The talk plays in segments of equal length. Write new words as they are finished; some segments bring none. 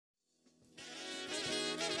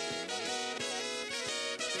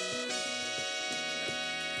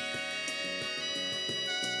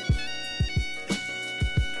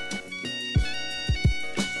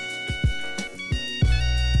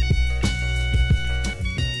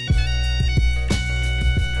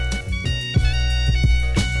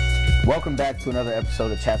Welcome back to another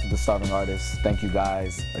episode of Chats with the Starving Artist. Thank you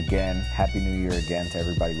guys again. Happy New Year again to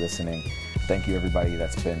everybody listening. Thank you everybody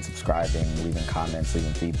that's been subscribing, leaving comments,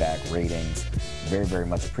 leaving feedback, ratings. Very, very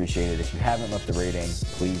much appreciated. If you haven't left a rating,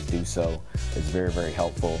 please do so. It's very, very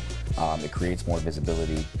helpful. It creates more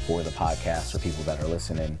visibility for the podcast for people that are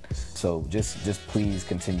listening. So just please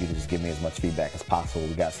continue to just give me as much feedback as possible.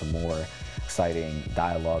 We got some more exciting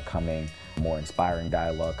dialogue coming, more inspiring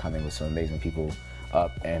dialogue coming with some amazing people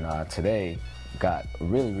up. And today got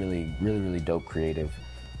really dope creative,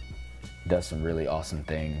 does some really awesome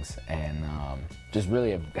things, and just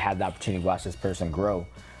really have had the opportunity to watch this person grow.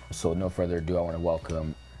 So no further ado, I want to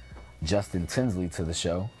welcome Justin Tinsley to the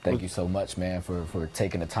show. Thank you so much, man, for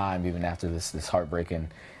taking the time even after this heartbreaking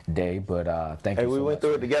day. But thank you so much. Hey, we went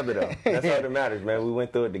through it together, though. That's all that matters, man. We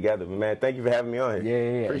went through it together. But, man, thank you for having me on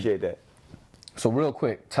here. Yeah. Appreciate that. So real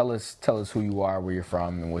quick, tell us who you are, where you're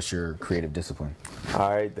from, and what's your creative discipline. All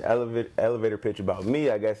right, the elevator pitch about me,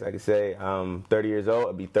 I guess I could say I'm 30 years old.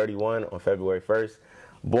 I'll be 31 on February 1st.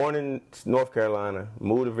 Born in North Carolina,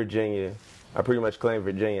 moved to Virginia. I pretty much claim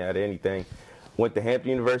Virginia out of anything. Went to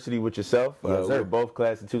Hampton University with yourself. Yes, we were both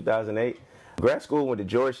class of 2008. Grad school, went to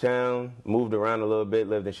Georgetown, moved around a little bit,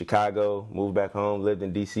 lived in Chicago, moved back home, lived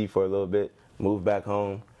in D.C. for a little bit, moved back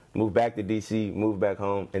home, moved back to D.C., moved back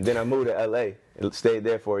home, and then I moved to L.A. and stayed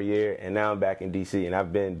there for a year, and now I'm back in D.C., and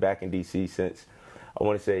I've been back in D.C. since, I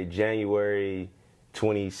want to say, January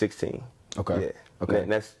 2016. Okay. Yeah. Okay.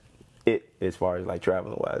 And that's it as far as like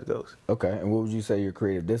traveling wise goes. Okay. And what would you say your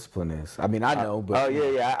creative discipline is? I mean, I know, but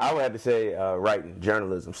I would have to say writing,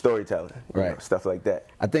 journalism, storytelling, right, stuff like that.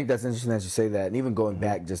 I think that's interesting that you say that. And even going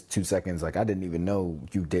back just 2 seconds, like I didn't even know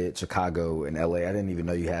you did Chicago and LA. I didn't even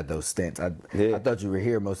know you had those stints. I thought you were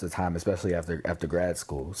here most of the time, especially after grad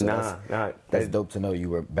school. So that's dope to know you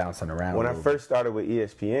were bouncing around. When I first started with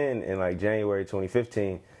ESPN in like January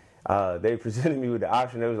 2015, they presented me with the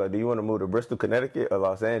option. They was like, do you want to move to Bristol, Connecticut or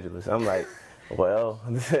Los Angeles? I'm like, well,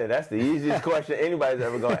 that's the easiest question anybody's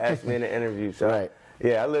ever going to ask me in an interview. So, right.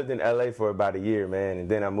 Yeah, I lived in LA for about a year, man, and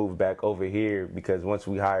then I moved back over here because once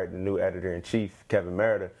we hired the new editor-in-chief, Kevin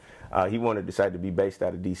Merida, he wanted to decide to be based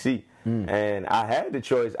out of D.C. And I had the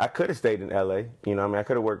choice. I could have stayed in LA. You know, I mean, I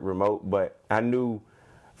could have worked remote, but I knew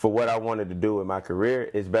for what I wanted to do in my career,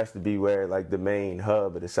 it's best to be where like the main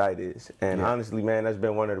hub of the site is. And honestly, man, that's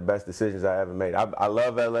been one of the best decisions I ever made. I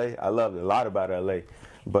love LA. I love a lot about LA.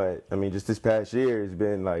 But I mean, just this past year has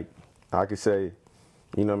been like, I could say,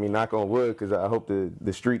 you know what I mean, knock on wood, because I hope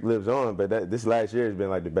the streak lives on. But this last year has been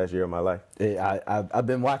like the best year of my life. I've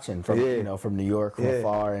been watching from from New York, from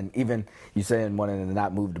afar, and even you saying wanting to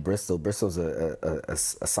not move to Bristol. Bristol's a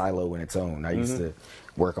silo in its own. I used to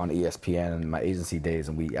work on ESPN in my agency days,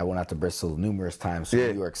 and I went out to Bristol numerous times from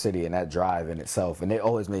New York City, and that drive in itself, and they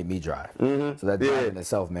always made me drive. So that drive in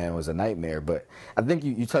itself, man, was a nightmare. But I think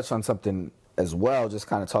you touched on something as well, just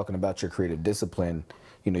kind of talking about your creative discipline.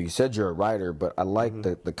 You know, you said you're a writer, but I like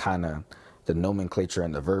the kind of the nomenclature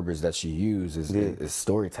and the verbiage that you use is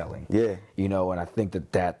storytelling. Yeah. You know, and I think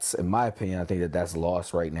that's, in my opinion, I think that's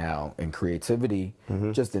lost right now in creativity,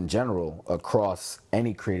 just in general, across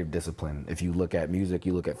any creative discipline. If you look at music,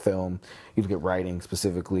 you look at film, you look at writing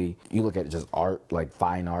specifically, you look at just art, like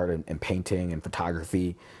fine art and painting and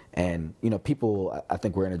photography. And, you know, people, I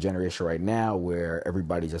think we're in a generation right now where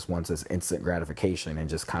everybody just wants this instant gratification and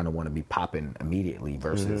just kind of want to be popping immediately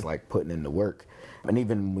versus like putting in the work. And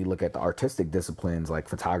even when we look at the artistic disciplines like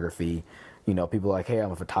photography, you know, people are like, hey,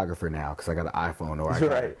 I'm a photographer now because I got an iPhone, or I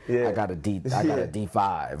got a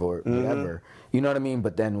D5 or whatever. You know what I mean?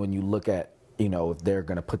 But then when you look at, you know, if they're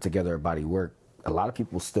going to put together a body of work, a lot of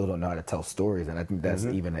people still don't know how to tell stories, and I think that's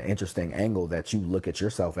even an interesting angle that you look at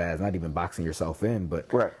yourself as, not even boxing yourself in, but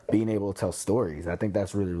being able to tell stories. I think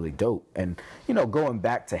that's really, really dope. And, you know, going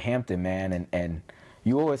back to Hampton, man, and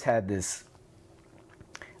you always had this,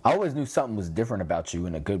 I always knew something was different about you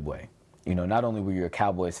in a good way. You know, not only were you a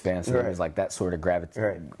Cowboys fan, so there was like that sort of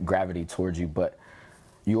gravity towards you, but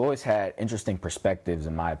you always had interesting perspectives,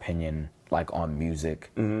 in my opinion, like on music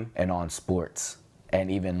and on sports, and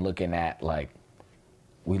even looking at like,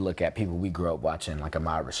 we look at people we grew up watching, like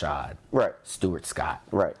Ahmad Rashad, Stuart Scott,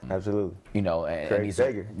 absolutely. You know, and Craig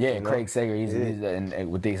Sager, Craig Sager. He's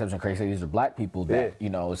and with the exception of Craig Sager, these are black people that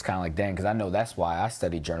you know. It's kind of like, dang, because I know that's why I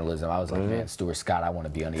studied journalism. I was like, man, Stuart Scott, I want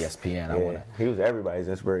to be on ESPN. He was everybody's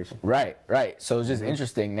inspiration. Right. So it's just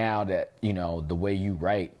interesting now that, you know, the way you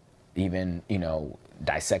write, even, you know,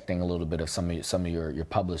 dissecting a little bit of some of your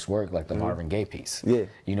published work, like the Marvin Gaye piece. You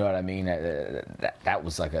know what I mean? That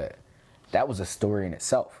was like that was a story in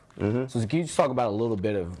itself. So can you just talk about a little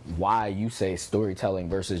bit of why you say storytelling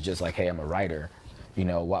versus just like, hey, I'm a writer, You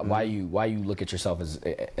know, why you look at yourself as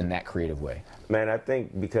in that creative way? Man, I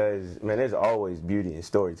think because, man, there's always beauty in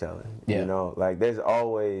storytelling. Yeah. You know, like there's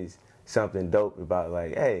always something dope about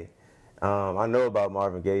like, hey, I know about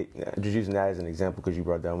Marvin Gaye. Just using that as an example because you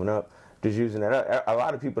brought that one up. Just using that up. A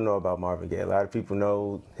lot of people know about Marvin Gaye. A lot of people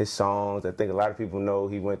know his songs. I think a lot of people know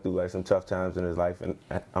he went through like some tough times in his life, and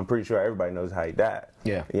I'm pretty sure everybody knows how he died.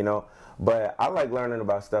 Yeah. You know, but I like learning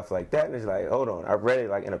about stuff like that, and it's like, hold on, I read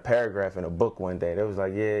it like in a paragraph in a book one day. That was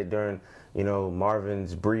like, yeah, during, you know,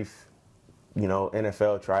 Marvin's brief, you know,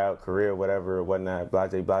 NFL tryout career, whatever, whatnot,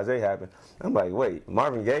 blase happened. I'm like, wait,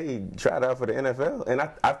 Marvin Gaye tried out for the NFL? And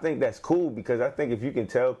I think that's cool because I think if you can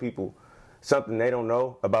tell people something they don't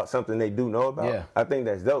know about something they do know about, yeah. I think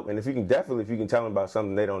that's dope. And if you can tell them about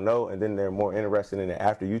something they don't know and then they're more interested in it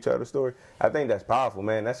after you tell the story, I think that's powerful,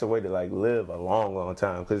 man. That's a way to like live a long, long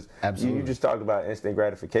time. Because you just talked about instant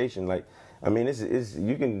gratification. Like, I mean, it's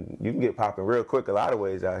you can get popping real quick a lot of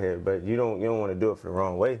ways out here, but you don't want to do it for the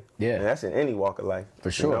wrong way. Yeah, and that's in any walk of life, for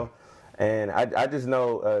sure. You know? And I just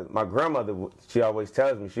know my grandmother. She always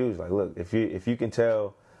tells me, she was like, look, if you can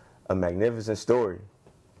tell a magnificent story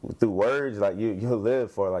through words, like you'll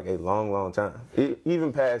live for like a long, long time.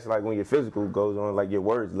 Even past like when your physical goes on, like your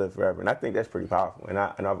words live forever. And I think that's pretty powerful. And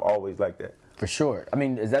I've always liked that. For sure. I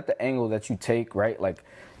mean, is that the angle that you take, right? Like,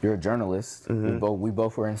 you're a journalist. Mm-hmm. We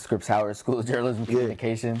both were in Scripps Howard School of Journalism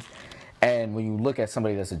Communications. And when you look at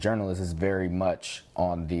somebody that's a journalist, it's very much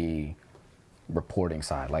on the reporting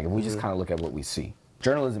side. Like, if we just kind of look at what we see.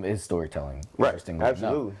 Journalism is storytelling, interestingly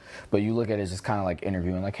absolutely. enough. But you look at it as just kind of like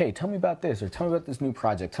interviewing, like, hey, tell me about this, or tell me about this new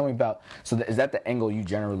project. Tell me about. So is that the angle you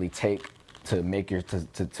generally take to make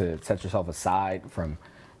to set yourself aside from,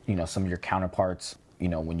 you know, some of your counterparts? You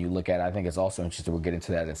know, when you look at it, I think it's also interesting. We'll get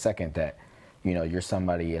into that in a second. That, you know, you're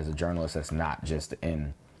somebody as a journalist that's not just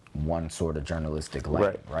in one sort of journalistic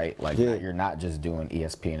lane, right? Like, you're not just doing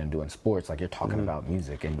ESPN and doing sports. Like, you're talking about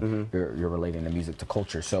music, and you're relating the music to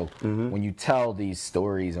culture. So when you tell these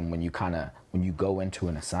stories, and when you go into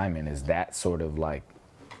an assignment, is that sort of like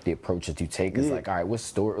the approach that you take? Is like, all right,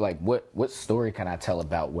 what story can I tell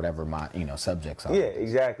about whatever my, you know, subjects are? Yeah,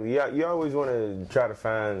 exactly. You always want to try to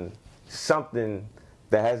find something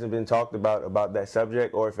that hasn't been talked about that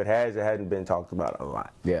subject, or if it has, it hadn't been talked about a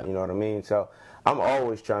lot. Yeah. You know what I mean? So I'm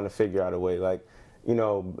always trying to figure out a way. Like, you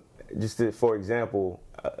know, for example,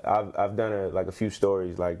 I've done a few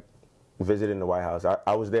stories, like visiting the White House.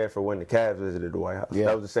 I was there for when the Cavs visited the White House. Yeah.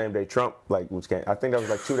 That was the same day Trump came. I think that was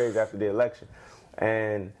like 2 days after the election.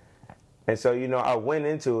 And so, you know, I went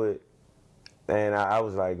into it, and I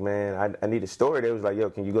was like, man, I need a story. They was like, yo,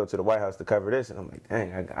 can you go to the White House to cover this? And I'm like,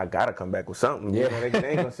 dang, I got to come back with something. Yeah. You know, they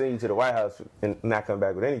ain't going to send you to the White House and not come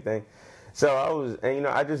back with anything. So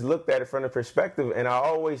I just looked at it from the perspective, and I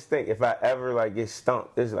always think if I ever like get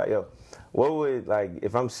stumped, it's like, yo, what would, like,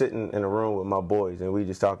 if I'm sitting in a room with my boys and we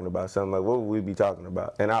just talking about something, like, what would we be talking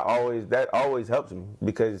about? And that always helps me,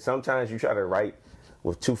 because sometimes you try to write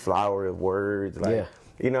with too flowery of words, like,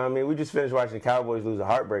 you know what I mean? We just finished watching the Cowboys lose a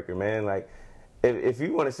heartbreaker, man. Like, if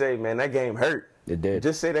you want to say, man, that game hurt, it did.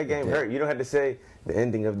 Just say that game hurt. You don't have to say the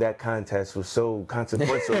ending of that contest was so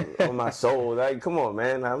consequential on my soul. Like, come on,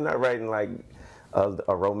 man. I'm not writing like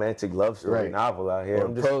a romantic love story novel out here. Or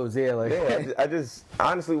prose, I just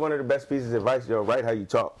honestly, one of the best pieces of advice, yo, write how you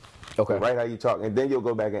talk. Okay. Write how you talk, and then you'll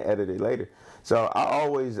go back and edit it later. So I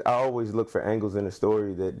always look for angles in the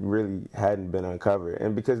story that really hadn't been uncovered,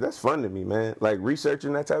 and because that's fun to me, man. Like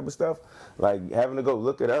researching that type of stuff, like having to go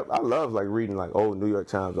look it up. I love like reading like old New York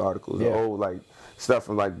Times articles, or old like stuff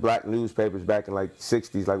from like black newspapers back in like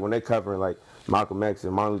 '60s, like when they covering like Malcolm X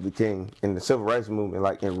and Martin Luther King and the Civil Rights Movement,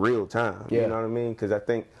 like in real time. You know what I mean? Because I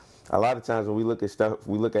think a lot of times when we look at stuff,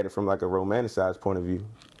 we look at it from like a romanticized point of view,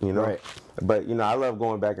 you know? But, you know, I love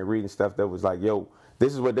going back and reading stuff that was like, yo,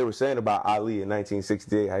 this is what they were saying about Ali in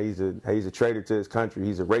 1968, how he's a traitor to his country.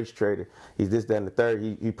 He's a race traitor. He's this, that, and the third.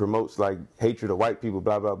 He promotes like hatred of white people,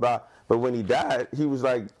 blah, blah, blah. But when he died, he was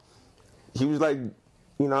like, you know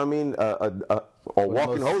what I mean? A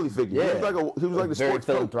walking holy figure. Yeah. He was like the very sports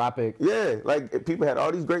philanthropic. Yeah, like people had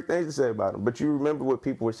all these great things to say about him, but you remember what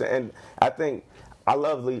people were saying. And I think I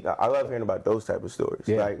love hearing about those type of stories.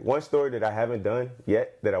 Yeah. Like one story that I haven't done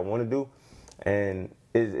yet that I want to do, and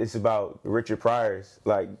it's about Richard Pryor's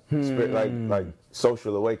like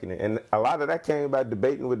social awakening, and a lot of that came about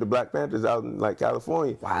debating with the Black Panthers out in like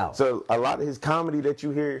California. Wow. So a lot of his comedy that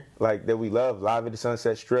you hear, like that we love, Live at the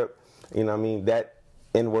Sunset Strip, you know what I mean, that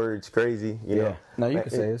N-words crazy, you know. No, you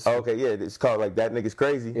can say it. Okay, yeah, it's called like That Nigga's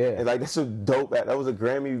Crazy. Yeah. And like that's a dope, that was a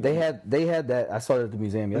Grammy. They had that. I saw it at the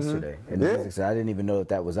museum yesterday. And the music, I didn't even know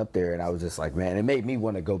that was up there, and I was just like, man, it made me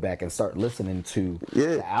want to go back and start listening to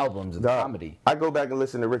the albums and the comedy. I go back and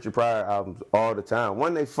listen to Richard Pryor albums all the time.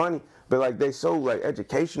 One, they funny, but like they so like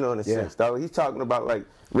educational in a sense, dog. He's talking about like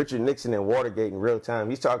Richard Nixon and Watergate in real time.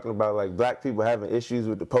 He's talking about like black people having issues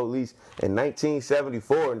with the police in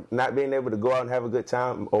 1974 and not being able to go out and have a good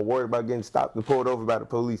time or worried about getting stopped and pulled over by the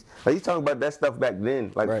police. Like he's talking about that stuff back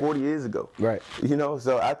then, like 40 years ago. Right. You know,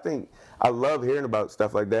 so I think I love hearing about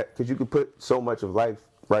stuff like that because you can put so much of life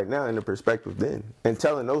right now into perspective then. And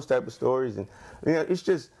telling those type of stories, and you know, it's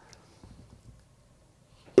just,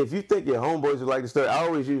 if you think your homeboys would like the story, I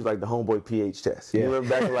always use like the homeboy pH test. You remember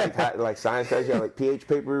back in like science class, you had like pH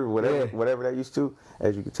paper, whatever that used to.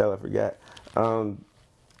 As you can tell, I forgot.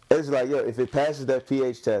 It's like, yo, if it passes that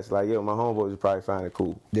pH test, like, yo, my homeboys would probably find it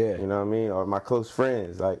cool. Yeah. You know what I mean? Or my close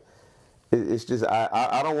friends. Like, it's just,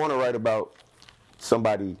 I don't want to write about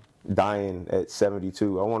somebody dying at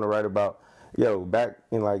 72. I want to write about, yo, back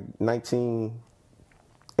in like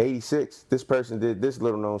 1986, this person did this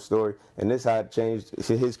little known story, and this how it changed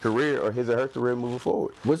his career or his or her career moving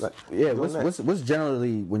forward. What's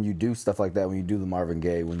generally, when you do stuff like that, when you do the Marvin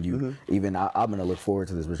Gaye, when you even, I'm going to look forward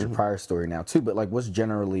to this Richard Pryor story now too, but like what's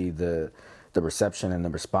generally the reception and the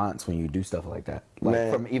response when you do stuff like that?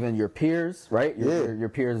 Like from even your peers, right? Your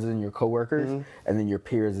peers and your coworkers, and then your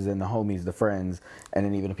peers is in the homies, the friends, and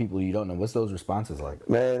then even the people you don't know. What's those responses like?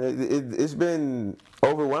 Man, it's been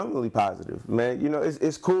overwhelmingly positive. Man, you know,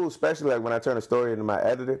 it's cool, especially like when I turn a story into my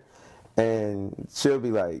editor, and she'll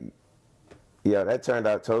be like, yeah, that turned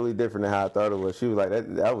out totally different than how I thought it was. She was like,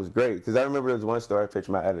 that was great. Because I remember there was one story I pitched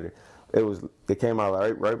my editor. It came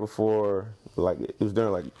out right before, like, it was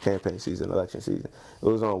during like campaign season, election season. It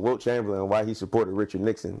was on Wilt Chamberlain and why he supported Richard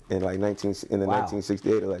Nixon in like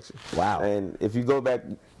 1968 election. Wow. And if you go back,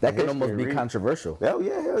 that could almost be controversial. Hell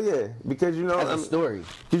yeah, because you know, as a story.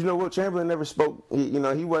 Because you know, Wilt Chamberlain never spoke. He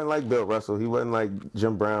wasn't like Bill Russell. He wasn't like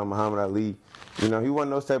Jim Brown, Muhammad Ali. You know, he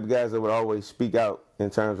wasn't those type of guys that would always speak out in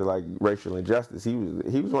terms of like racial injustice. He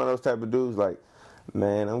was one of those type of dudes like,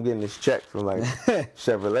 man, I'm getting this check from like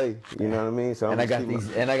Chevrolet, you know what I mean? So I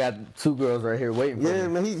got two girls right here waiting for me. Yeah,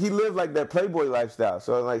 man, he lived like that Playboy lifestyle.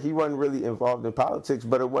 So like he wasn't really involved in politics,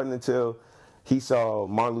 but it wasn't until he saw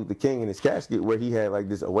Martin Luther King in his casket where he had like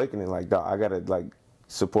this awakening, like, dog, I gotta like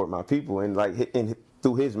support my people, and like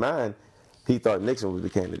through his mind, he thought Nixon was the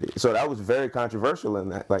candidate. So that was very controversial in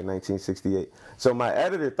that, like 1968. So my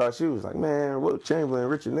editor thought, she was like, man, Wilt Chamberlain,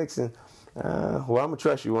 Richard Nixon. Well, I'm gonna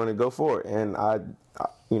trust you on it. Go for it. And I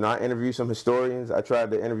interviewed some historians. I tried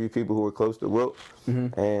to interview people who were close to Wilt,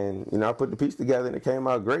 and I put the piece together, and it came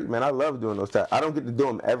out great. Man, I love doing those types. I don't get to do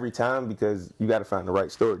them every time because you got to find the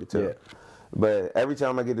right story to tell. Yeah. But every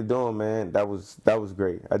time I get to do them, man, that was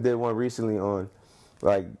great. I did one recently on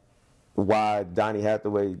like why Donny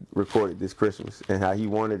Hathaway recorded This Christmas and how he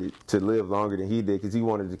wanted it to live longer than he did because he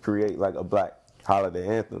wanted to create like a black holiday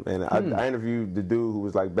anthem. And I interviewed the dude who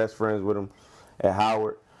was like best friends with him at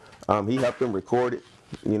Howard. He helped him record it.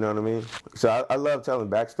 You know what I mean? So I love telling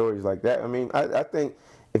backstories like that. I mean, I think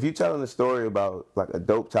if you're telling a story about like a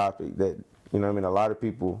dope topic that, you know what I mean, a lot of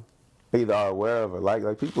people either are aware of or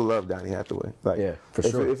like people love Donny Hathaway. Like, yeah, for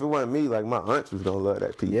sure. If it wasn't me, like my aunts was gonna love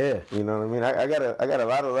that piece. Yeah. You know what I mean? I got a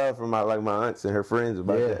lot of love from my aunts and her friends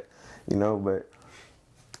about that. You know, but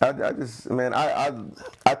I just, man, I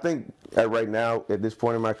think right now at this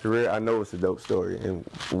point in my career, I know it's a dope story and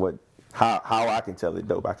how I can tell it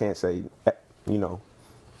dope. I can't say, you know,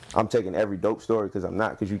 I'm taking every dope story because I'm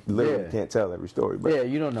not, because you literally can't tell every story. But yeah,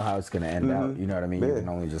 you don't know how it's going to end out. You know what I mean? You can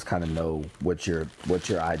only just kind of know what your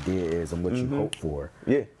idea is and what you hope for.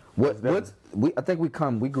 Yeah. I think we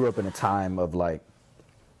grew up in a time of like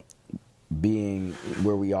being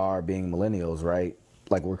where we are, being millennials, right?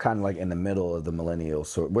 Like we're kind of like in the middle of the millennials,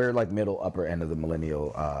 so we're like middle upper end of the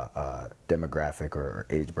millennial demographic or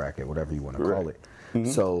age bracket, whatever you want to call it.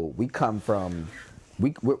 So we come from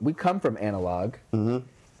analog.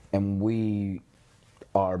 And we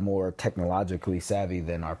are more technologically savvy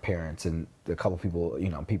than our parents and a couple people,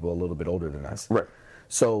 people a little bit older than us. Right.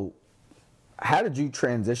 So how did you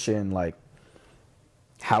transition, like,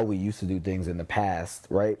 how we used to do things in the past,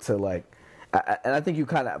 right, to, like, and I think you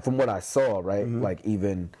kind of, from what I saw, right, like,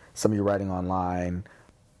 even some of your writing online,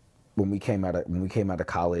 when we came out of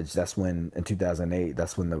college, that's when, in 2008,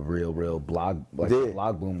 that's when the real blog, like, the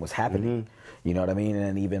blog boom was happening. You know what I mean?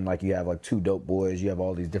 And even like you have like Two Dope Boys, you have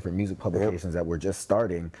all these different music publications that were just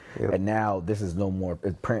starting, and now this is no more.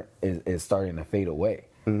 Print is starting to fade away.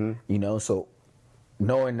 You know, so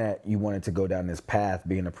knowing that you wanted to go down this path,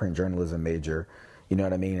 being a print journalism major, you know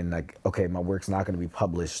what I mean? And like, okay, my work's not going to be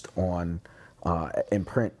published on in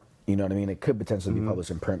print. You know what I mean? It could potentially be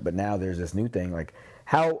published in print, but now there's this new thing. Like,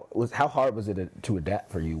 how hard was it to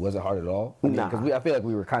adapt for you? Was it hard at all? I mean, because I feel like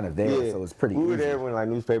we were kind of there, so it's pretty. We were easy. there when like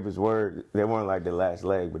newspapers they weren't like the last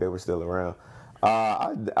leg, but they were still around.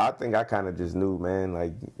 I think I kind of just knew, man,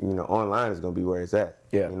 like, you know, online is going to be where it's at.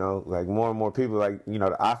 Yeah. You know, like more and more people, like, you know,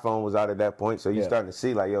 the iPhone was out at that point. So you're starting to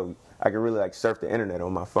see like, yo, I can really like surf the internet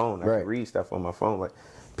on my phone. I can read stuff on my phone. Like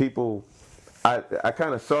people, I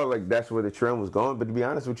kind of saw like that's where the trend was going. But to be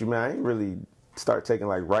honest with you, man, I didn't really start taking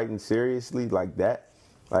like writing seriously like that,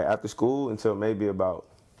 like after school until maybe about,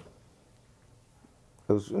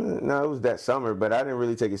 it was that summer, but I didn't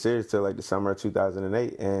really take it serious till like the summer of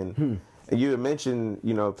 2008. And you had mentioned,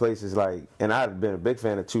 you know, places like, and I'd been a big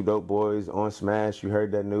fan of Two Dope Boys, On Smash. You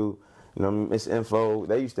heard that new, you know, Miss Info.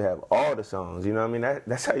 They used to have all the songs. You know what I mean?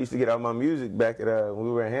 That's how I used to get all my music back at when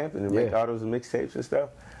we were in Hampton and make all those mixtapes and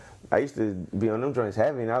stuff. I used to be on them joints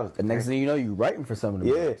heavy, and I was. The next thing you know, you writing for some of them.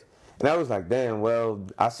 Yeah. And I was like, damn, well,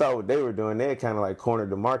 I saw what they were doing. They had kind of like cornered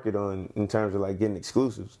the market in terms of like getting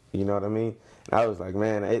exclusives. You know what I mean? And I was like,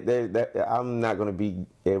 man, I'm not going to be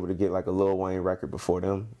able to get like a Lil Wayne record before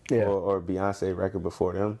them or Beyonce record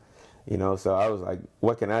before them. You know, so I was like,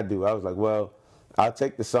 what can I do? I was like, well, I'll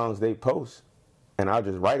take the songs they post and I'll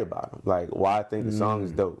just write about them. Like, why I think the song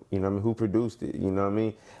is dope. You know what I mean? Who produced it? You know what I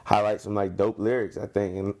mean? Highlight some like dope lyrics, I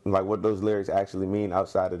think, and like what those lyrics actually mean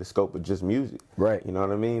outside of the scope of just music. Right. You know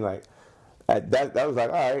what I mean? Like, that was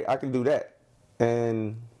like, all right, I can do that.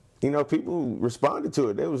 And, you know, people responded to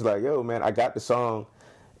it. They was like, yo, man, I got the song.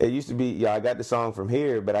 It used to be, I got the song from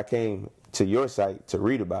here, but I came to your site to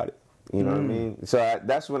read about it. You know what I mean? So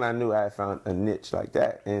that's when I knew I had found a niche like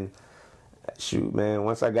that. And shoot, man,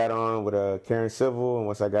 once I got on with Karen Civil and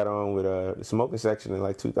once I got on with the smoking section in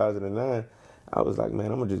like 2009, I was like,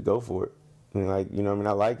 man, I'm going to just go for it. And like, you know what I mean?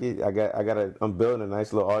 I like it. I'm building a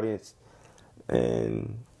nice little audience.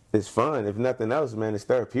 And it's fun. If nothing else, man, it's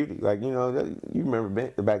therapeutic. Like, you know, you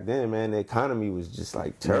remember back then, man, the economy was just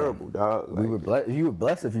like terrible, dog. Like, you were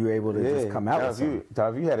blessed if you were able to just come out with something.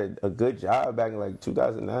 If you had a good job back in like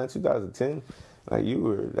 2009, 2010, like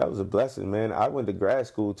that was a blessing, man. I went to grad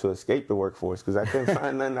school to escape the workforce because I couldn't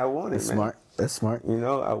find nothing I wanted. That's smart. That's smart. You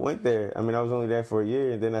know, I went there. I mean, I was only there for a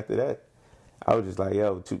year, and then after that, I was just like,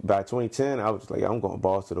 yo, by 2010, I was just like, I'm going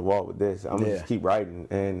balls to the wall with this. I'm gonna just keep writing,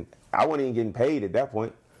 and I wasn't even getting paid at that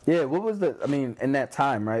point. Yeah, what was in that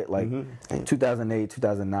time, right? Like 2008,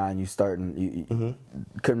 2009, you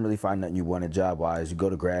couldn't really find nothing you wanted job-wise. You go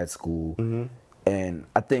to grad school, and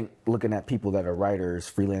I think looking at people that are writers,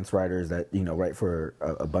 freelance writers that, you know, write for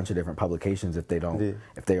a bunch of different publications, if they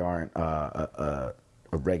aren't a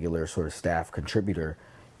regular sort of staff contributor,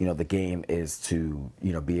 you know, the game is to,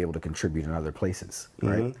 you know, be able to contribute in other places,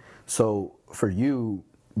 right? So for you,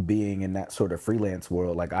 being in that sort of freelance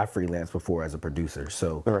world, like I freelanced before as a producer,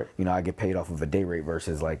 so you know, I get paid off of a day rate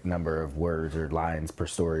versus like number of words or lines per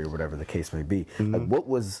story or whatever the case may be. Like, what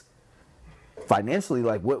was financially,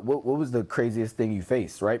 like what was the craziest thing you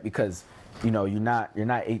faced, right? Because, you know, you're not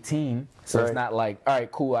 18, so it's not like, all right,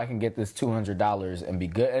 cool, I can get this $200 and be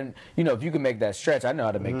good. And, you know, if you can make that stretch, I know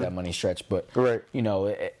how to make that money stretch, but you know,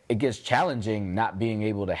 it gets challenging not being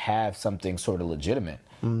able to have something sort of legitimate.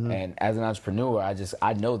 And as an entrepreneur,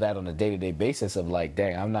 I know that on a day-to-day basis of like,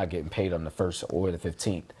 dang, I'm not getting paid on the 1st or the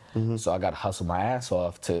 15th. So I got to hustle my ass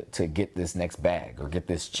off to get this next bag or get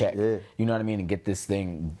this check. You know what I mean? And get this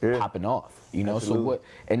thing popping off. You know, so what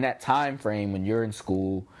in that time frame when you're in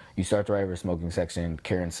school, you start to write for Smoking Section,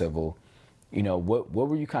 Karen Civil, you know, what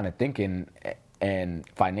were you kind of thinking and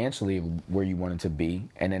financially where you wanted to be,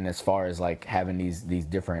 and then as far as like having these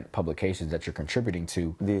different publications that you're contributing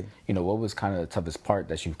to, you know, what was kind of the toughest part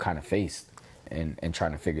that you've kind of faced and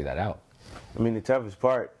trying to figure that out? I mean, the toughest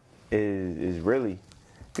part is really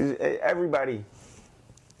because everybody,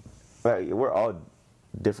 like, we're all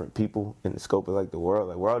different people in the scope of like the world.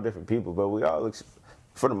 Like, we're all different people, but we all,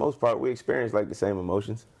 for the most part, we experience like the same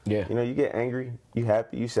emotions. You know, you get angry, you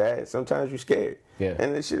happy, you sad. Sometimes you're scared.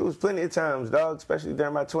 And this shit was plenty of times, dog, especially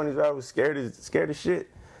during my 20s where I was scared as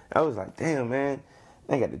shit. I was like, damn, man,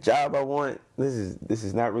 I ain't got the job I want. This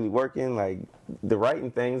is not really working. Like, the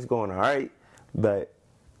writing thing's going all right, but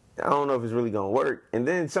I don't know if it's really gonna work. And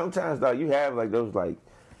then sometimes, dog, you have like those like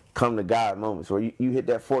come to God moments where you hit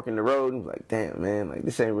that fork in the road and like, damn, man, like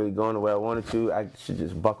this ain't really going the way I wanted to. I should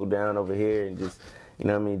just buckle down over here and just, you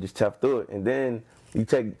know what I mean, just tough through it. And then you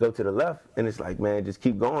go to the left, and it's like, man, just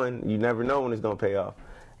keep going. You never know when it's gonna pay off.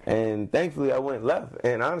 And thankfully, I went left.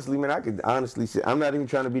 And honestly, man, I could honestly say, I'm not even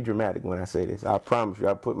trying to be dramatic when I say this. I promise you,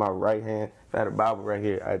 I put my right hand, if I had a Bible right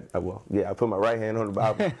here, I put my right hand on the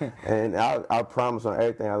Bible. And I promise on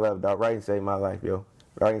everything I love, dog, writing saved my life, yo.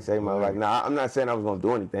 Writing saved my life. Now, I'm not saying I was going to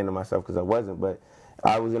do anything to myself because I wasn't, but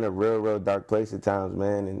I was in a real dark place at times,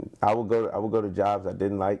 man. And I would go to jobs I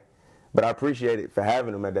didn't like, but I appreciated for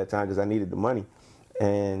having them at that time because I needed the money.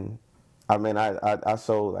 And I mean, I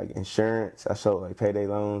sold like insurance. I sold like payday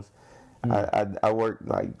loans. I worked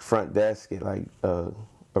like front desk at like a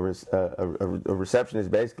receptionist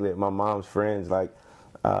basically at my mom's friends like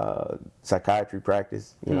psychiatry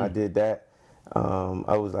practice. You know, I did that.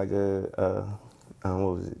 I was like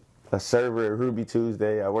what was it? A server at Ruby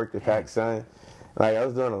Tuesday. I worked at PacSun. Like I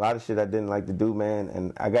was doing a lot of shit I didn't like to do, man.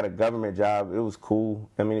 And I got a government job. It was cool.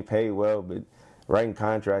 I mean, it paid well, but writing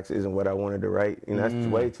contracts isn't what I wanted to write. You know, that's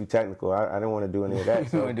way too technical. I didn't want to do any of that.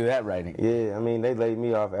 So, you want to do that writing? Yeah, I mean, they laid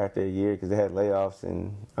me off after a year because they had layoffs,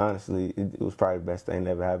 and honestly, it was probably the best thing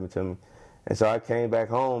that ever happened to me. And so I came back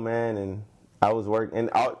home, man, and I was working. And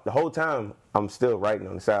the whole time, I'm still writing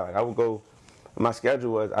on the side. Like I would go, my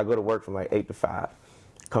schedule was I go to work from like 8 to 5,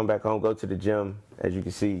 come back home, go to the gym. As you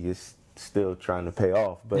can see, it's still trying to pay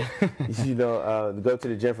off, but you know, go to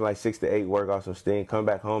the gym from like 6 to 8, work off some steam, come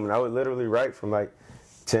back home, and I would literally write from like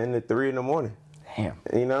 10 to 3 in the morning. Damn.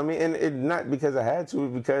 You know what I mean? And it not because I had to,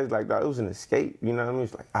 because like it was an escape. You know what I mean?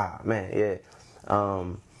 It's like, man, yeah.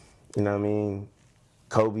 You know what I mean?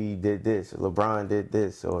 Kobe did this, or LeBron did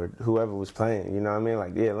this, or whoever was playing. You know what I mean?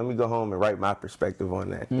 Like, yeah, let me go home and write my perspective on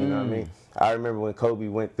that. You know what I mean? I remember when Kobe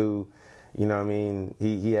went through. You know what I mean?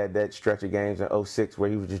 He had that stretch of games in 2006 where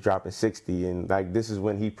he was just dropping 60. And, like, this is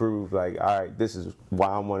when he proved, like, all right, this is why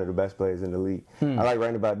I'm one of the best players in the league. I like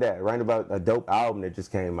writing about that. Writing about a dope album that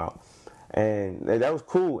just came out. And that was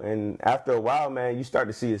cool. And after a while, man, you start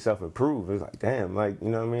to see yourself improve. It was like, damn, like, you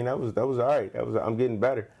know what I mean? That was all right. I'm getting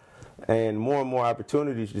better. And more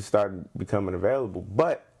opportunities just started becoming available.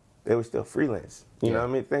 But they were still freelance. You know what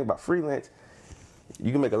I mean? Think about freelance.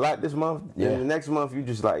 You can make a lot this month, and the next month you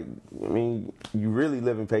just like, I mean, you really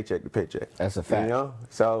living paycheck to paycheck. That's a fact. You know?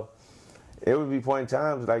 So it would be point in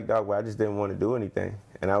times like, dog, where I just didn't want to do anything,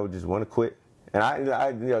 and I would just want to quit. And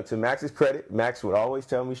I, you know, to Max's credit, Max would always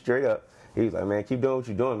tell me straight up, he was like, man, keep doing what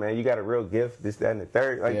you're doing, man. You got a real gift, this, that, and the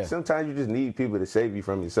third. Like, sometimes you just need people to save you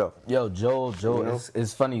from yourself. Yo, Joel, you know?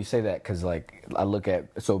 it's funny you say that because, like, I look at,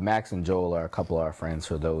 so Max and Joel are a couple of our friends,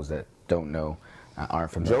 for those that don't know.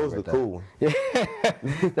 Aren't familiar Joe's with the cool one.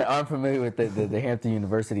 that aren't familiar with the Hampton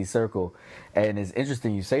University circle. And it's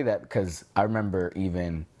interesting you say that because I remember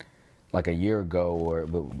even like a year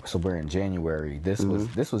ago, so we're in January. This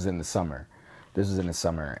was in the summer. This was in the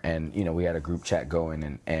summer, and you know we had a group chat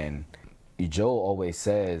going, and Joel always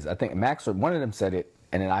says, I think Max or one of them said it,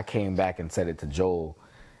 and then I came back and said it to Joel,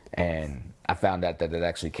 and I found out that it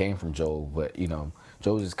actually came from Joel. But you know,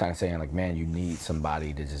 Joel was just kind of saying like, man, you need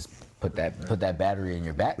somebody to just put that battery in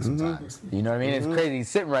your back sometimes. You know what I mean? It's crazy. He's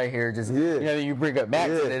sitting right here, just you know, you bring up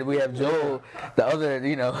Max, and then we have Joel, the other,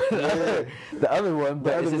 you know, the other one.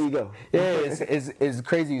 But the other ego. It's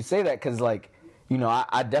crazy you say that because like, you know,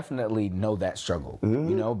 I definitely know that struggle.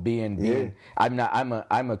 You know, being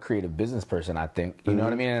I'm a creative business person. I think you know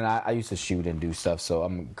what I mean. And I used to shoot and do stuff, so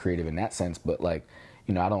I'm creative in that sense. But like,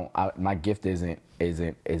 you know, my gift isn't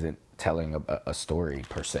telling a story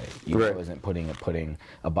per se. You know, isn't putting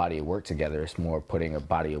a body of work together. It's more putting a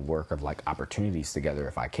body of work of like opportunities together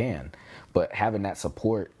if I can. But having that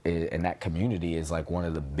support and that community is like one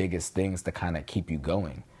of the biggest things to kind of keep you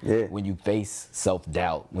going. Yeah. When you face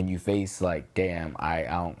self-doubt, when you face like, damn,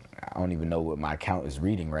 I don't even know what my account is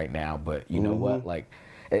reading right now. But you know what? Like,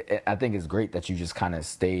 I think it's great that you just kind of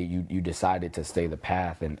you decided to stay the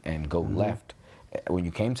path and go left when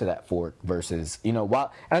you came to that fork versus, you know, and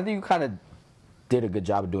I think you kind of did a good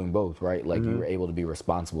job of doing both, right? Like you were able to be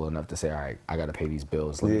responsible enough to say, all right, I got to pay these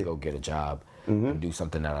bills. Let me go get a job and do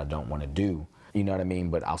something that I don't want to do. You know what I mean?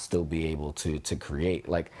 But I'll still be able to create.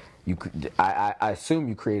 Like I assume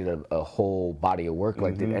you created a whole body of work.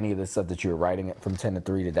 Like did any of the stuff that you were writing from 10 to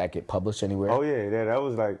 3, did that get published anywhere? Oh yeah, that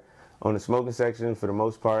was like on the smoking section for the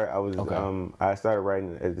most part. I was I started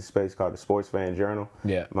writing at the space called the Sports Fan Journal.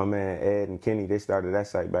 Yeah. My man Ed and Kenny, they started that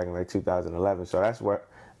site back in like 2011. So that's where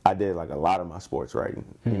I did like a lot of my sports writing.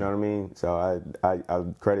 You know what I mean? So I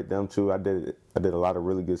credit them too. I did a lot of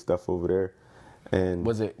really good stuff over there. And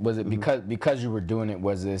was it because you were doing it?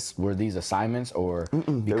 Were these assignments or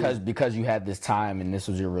because you had this time and this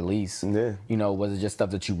was your release? Yeah. You know, was it just stuff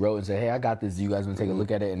that you wrote and said, hey, I got this. You guys want to take a look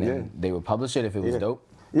at it, and then they would publish it if it was dope?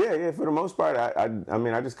 Yeah. For the most part, I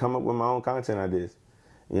mean, I just come up with my own content ideas.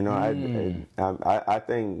 You know, I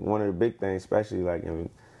think one of the big things, especially like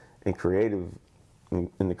in creative,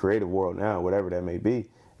 in the creative world now, whatever that may be,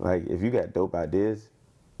 like if you got dope ideas,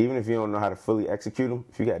 even if you don't know how to fully execute them,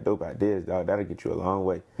 if you got dope ideas, dog, that'll get you a long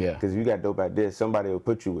way. Yeah. Because if you got dope ideas, somebody will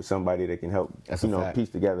put you with somebody that can help, piece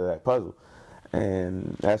together that puzzle.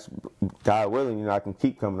 And that's, God willing, I can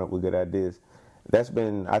keep coming up with good ideas.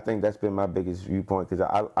 I think that's been my biggest viewpoint,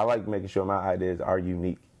 because I like making sure my ideas are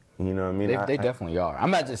unique. You know what I mean? They definitely are.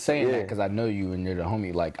 I'm not just saying that because I know you and you're the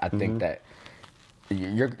homie. Like, I think that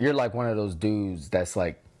you're like one of those dudes that's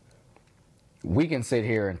like, we can sit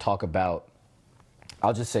here and talk about,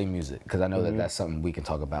 I'll just say music, because I know that that's something we can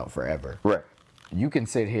talk about forever. Right. You can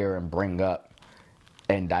sit here and bring up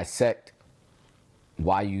and dissect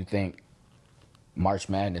why you think March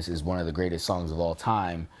Madness is one of the greatest songs of all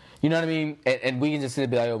time. You know what I mean? And we can just sit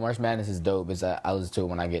and be like, oh, March Madness is dope. I listen to it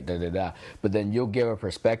when I get da-da-da. But then you'll give a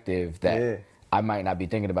perspective that I might not be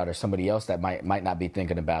thinking about, or somebody else that might not be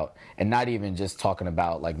thinking about. And not even just talking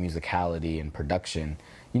about, like, musicality and production.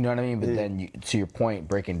 You know what I mean? But then, to your point,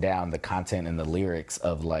 breaking down the content and the lyrics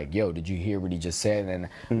of, like, yo, did you hear what he just said?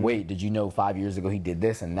 And wait, did you know 5 years ago he did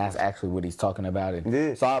this? And that's actually what he's talking about.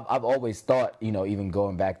 And so I've always thought, even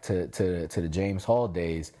going back to the James Hall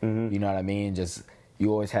days, you know what I mean? Just,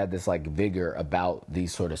 you always had this, like, vigor about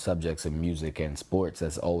these sort of subjects of music and sports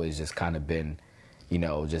that's always just kind of been,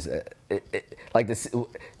 just like this.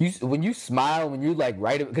 When you smile, when you, like,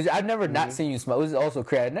 write it, because I've never not seen you smile. This is also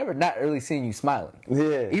crazy. I've never not really seen you smiling.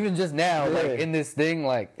 Yeah. Even just now, like, in this thing,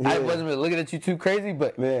 like, I wasn't really looking at you too crazy,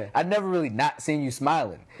 but I've never really not seen you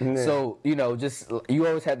smiling. So, just, you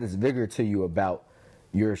always had this vigor to you about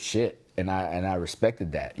your shit, and I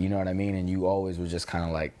respected that. You know what I mean? And you always was just kind of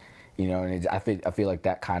like, and I feel like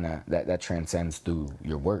that kind of that transcends through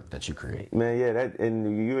your work that you create. Man, yeah,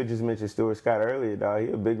 and you had just mentioned Stuart Scott earlier, dog.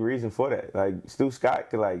 He a big reason for that. Like, Stu Scott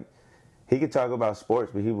he could talk about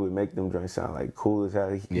sports, but he would make them joints sound like cool as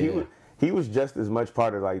hell. He was just as much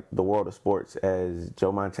part of, like, the world of sports as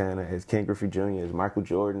Joe Montana, as Ken Griffey Jr., as Michael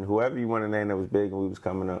Jordan, whoever you want to name that was big when we was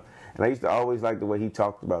coming up. And I used to always like the way he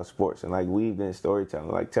talked about sports and, like, weaved in storytelling,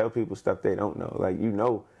 like, tell people stuff they don't know. Like, you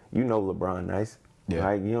know LeBron nice. Yeah.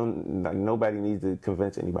 Like, nobody needs to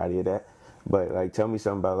convince anybody of that. But, like, tell me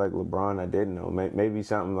something about, like, LeBron I didn't know. Maybe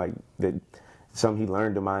something like that, something he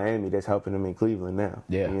learned in Miami that's helping him in Cleveland now.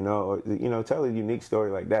 Yeah. Or, tell a unique story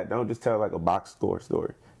like that. Don't just tell, like, a box score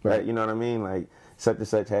story. Right. You know what I mean? Like, such and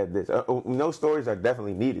such had this. No, stories are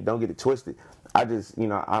definitely needed. Don't get it twisted. I just,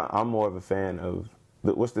 I'm more of a fan of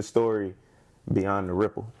what's the story beyond the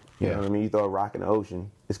ripple. You know what I mean? You throw a rock in the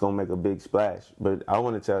ocean, it's going to make a big splash. But I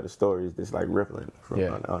want to tell the stories that's, like, rippling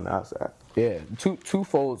on the outside. Yeah,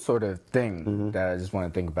 twofold sort of thing that I just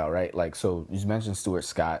want to think about, right? Like, so you mentioned Stuart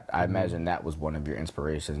Scott. I imagine that was one of your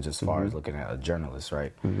inspirations as far as looking at a journalist,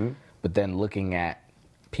 right? But then looking at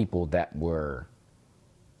people that were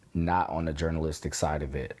not on the journalistic side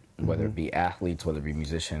of it, whether it be athletes, whether it be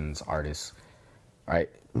musicians, artists, right?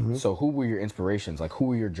 So who were your inspirations? Like, who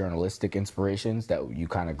were your journalistic inspirations that you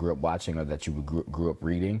kind of grew up watching or that you grew up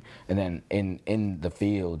reading? And then in the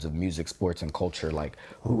fields of music, sports, and culture, like,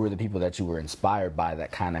 who were the people that you were inspired by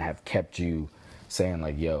that kind of have kept you saying,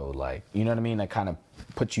 like, yo, like, you know what I mean? That kind of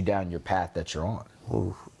put you down your path that you're on.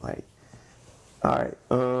 Ooh, like, all right.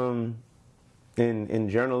 In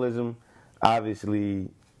journalism, obviously,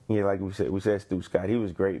 like we said Stu Scott, he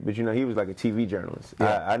was great. But, he was like a TV journalist.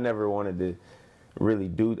 Yeah. I never wanted to really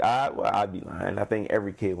do. I'd be lying. I think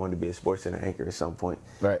every kid wanted to be a sports center anchor at some point.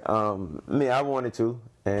 Right. I wanted to,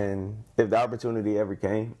 and if the opportunity ever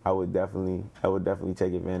came, I would definitely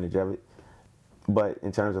take advantage of it. But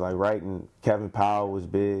in terms of, like, writing, Kevin Powell was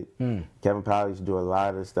big. Kevin Powell used to do a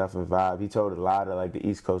lot of stuff in Vibe. He told a lot of, like, the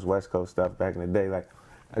East Coast, West Coast stuff back in the day. Like,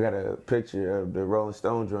 I got a picture of the Rolling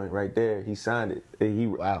Stone joint right there. He signed it.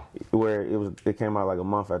 Wow. Where it came out like a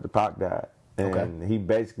month after Pac died, and he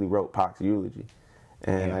basically wrote Pac's eulogy.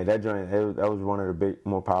 And like, that joint, that was one of the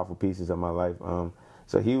more powerful pieces of my life.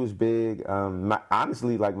 So he was big.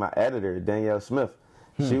 Honestly, like, my editor, Danielle Smith,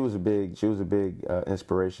 she was a big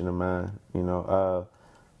inspiration of mine.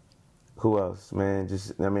 Who else, man?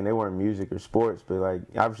 They weren't music or sports, but, like,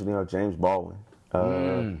 obviously, James Baldwin,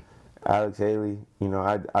 Alex Haley.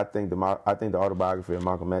 I think the autobiography of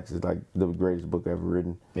Malcolm X is, like, the greatest book ever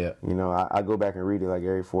written. Yeah. I go back and read it, like,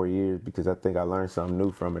 every 4 years because I think I learn something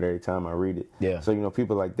new from it every time I read it. Yeah. So,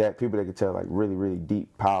 people like that, people that can tell, like, really, really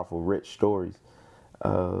deep, powerful, rich stories.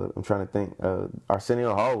 I'm trying to think.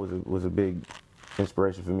 Arsenio Hall was a big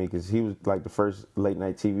inspiration for me because he was, like, the first late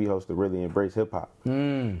night TV host to really embrace hip hop.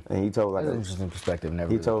 And he told, like, that's an interesting perspective. Never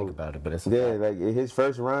really think about it, but it's like, in his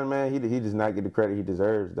first run, man, he does not get the credit he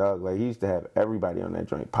deserves, dog. Like, he used to have everybody on that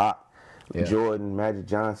joint. Pop, Jordan, Magic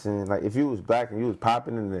Johnson. Like if you was black and you was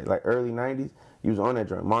popping in the like early '90s, you was on that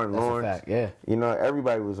joint. Martin Lawrence, a fact, yeah. You know,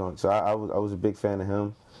 everybody was on. So I was a big fan of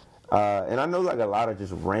him. And I know like a lot of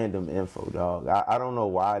just random info, dog. I don't know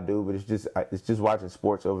why I do, but it's just watching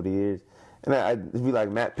sports over the years. And it'd be like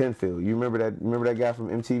Matt Pinfield. You remember that? Remember that guy from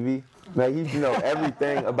MTV? Like he used to know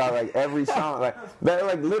everything about like every song, like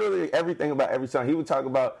literally everything about every song. He would talk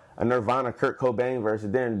about a Nirvana Kurt Cobain verse,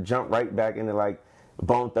 and then jump right back into like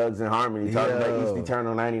Bone Thugs and Harmony, talking about East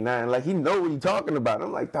Eternal '99. Like he know what he's talking about.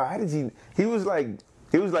 I'm like, how does he? He was like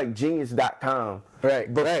genius.com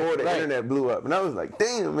before the internet blew up, and I was like,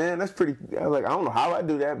 damn man, that's pretty. I was like, I don't know how I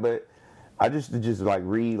do that, but I just like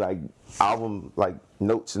read like album like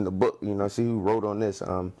notes in the book, you know, see who wrote on this.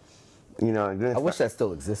 You know, and then I wish that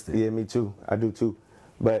still existed. Yeah, me too. I do too.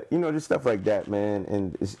 But you know, just stuff like that, man.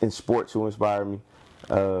 And in sports, who inspired me?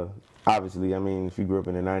 Obviously, I mean, if you grew up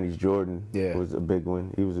in the '90s, Jordan was a big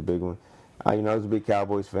one. He was a big one. You know, I was a big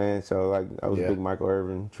Cowboys fan, so like I was a big Michael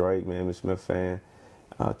Irvin, Troy Aikman, Emmitt Smith fan.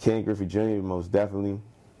 Ken Griffey Jr. most definitely.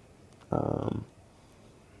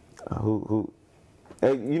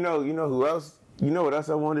 Hey, you know who else? You know what else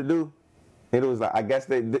I wanted to do? It was like, I guess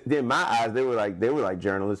in my eyes they were like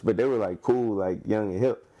journalists, but they were like cool, like young and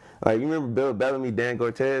hip. Like you remember Bill Bellamy, Dan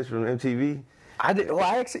Cortez from MTV? I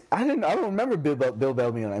don't remember Bill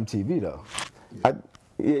Bellamy on MTV though.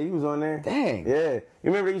 Yeah, he was on there. Dang. Yeah. You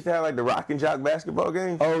remember they used to have like the Rock and Jock basketball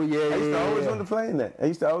games? Oh yeah. I used to always want to play in that. I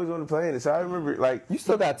used to always want to play in it. So I remember like you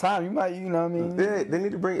still got time. You might, you know what I mean? Yeah, they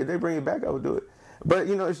need to bring it. If they bring it back, I would do it. But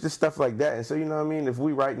you know, it's just stuff like that. And so you know what I mean? If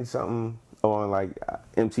we writing something on like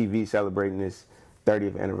MTV celebrating this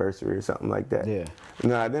 30th anniversary or something like that. Yeah.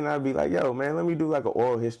 Nah, then I'd be like, yo, man, let me do like an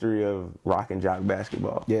oral history of Rock and Jock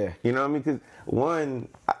basketball. Yeah. You know what I mean? Because one,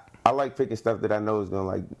 I like picking stuff that I know is gonna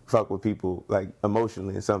like fuck with people like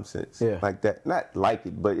emotionally in some sense. Yeah. Like that. Not like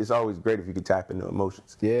it, but it's always great if you can tap into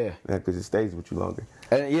emotions. Yeah. Because it stays with you longer.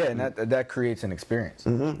 And yeah, and that creates an experience.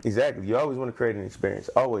 Mm-hmm. Exactly. You always want to create an experience.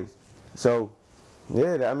 Always. So,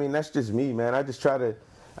 yeah, I mean that's just me, man. I just try to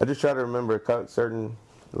remember certain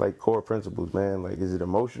like core principles, man. Like, is it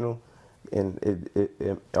emotional? And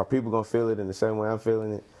are people gonna feel it in the same way I'm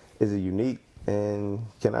feeling it? Is it unique? And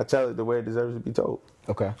can I tell it the way it deserves to be told?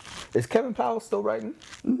 Okay. Is Kevin Powell still writing?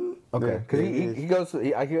 Mm-hmm. Okay. Because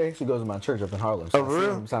he actually goes to my church up in Harlem. So oh, for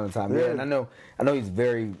real? From time to time. Yeah. And I know he's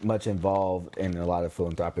very much involved in a lot of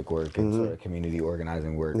philanthropic work and sort of community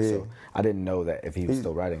organizing work. Yeah. So I didn't know that if he was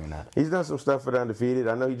still writing or not. He's done some stuff for the Undefeated.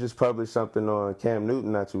 I know he just published something on Cam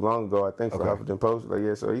Newton not too long ago, I think, for Huffington Post. Like,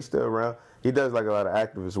 yeah, so he's still around. He does like a lot of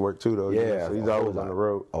activist work too, though. Yeah. You know, so he's always on the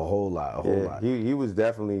road. A whole lot. He was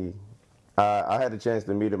definitely. I had a chance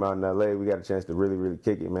to meet him out in L.A. We got a chance to really, really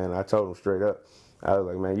kick it, man. I told him straight up. I was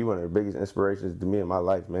like, man, you one of the biggest inspirations to me in my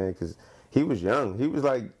life, man, because he was young. He was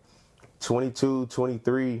like 22,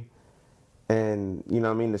 23, and, you know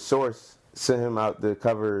what I mean, The Source sent him out to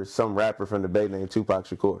cover some rapper from the Bay named Tupac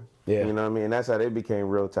Shakur. Yeah. You know what I mean? And that's how they became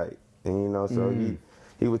real tight. And, you know, so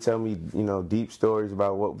he would tell me, you know, deep stories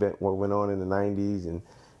about what went on in the 90s and,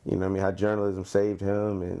 you know what I mean, how journalism saved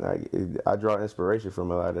him. And I draw inspiration from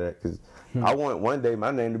a lot of that because I want one day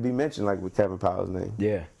my name to be mentioned like with Kevin Powell's name.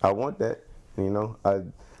 Yeah. I want that, you know.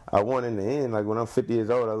 I want in the end, like when I'm 50 years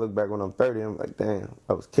old, I look back when I'm 30, I'm like, damn,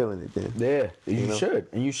 I was killing it then. Yeah, you should.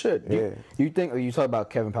 And you should. Yeah. You think, you talk about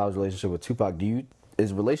Kevin Powell's relationship with Tupac,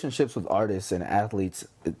 is relationships with artists and athletes,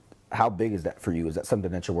 how big is that for you? Is that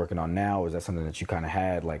something that you're working on now, or is that something that you kind of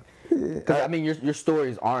had? Like, because I mean, your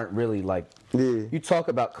stories aren't really like. Yeah. You talk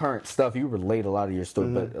about current stuff. You relate a lot of your story,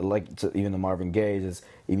 but like to even the Marvin Gaye's,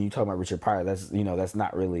 even you talk about Richard Pryor. That's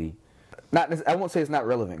not really. I won't say it's not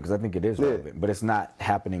relevant because I think it is relevant, but it's not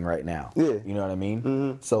happening right now. Yeah. You know what I mean?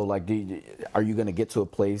 Mm-hmm. So like, are you going to get to a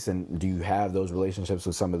place, and do you have those relationships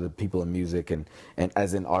with some of the people in music and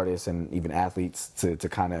as in artists and even athletes to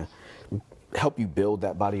kind of help you build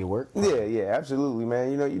that body of work? Yeah, absolutely, man.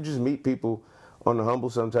 You know, you just meet people on the humble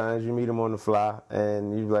sometimes. You meet them on the fly,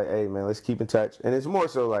 and you're like, hey, man, let's keep in touch. And it's more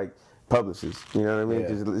so like publicists, you know what I mean?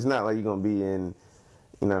 Because it's not like you're going to be in,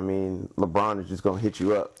 you know what I mean, LeBron is just going to hit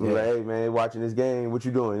you up. Like, hey, man, watching this game, what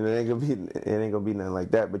you doing? It ain't going to be nothing like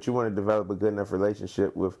that. But you want to develop a good enough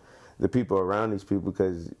relationship with the people around these people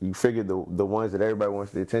because you figure the ones that everybody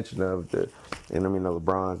wants the attention of, the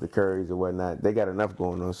LeBrons, the Currys or whatnot, they got enough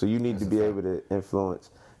going on. So you need to be able to influence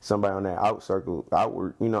somebody on that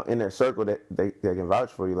outward, you know, in their circle that they can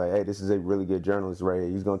vouch for you. Like, hey, this is a really good journalist right here.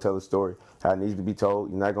 He's going to tell the story how it needs to be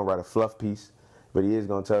told. You're not going to write a fluff piece, but he is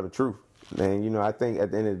going to tell the truth. And, you know, I think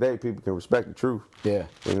at the end of the day, people can respect the truth. Yeah.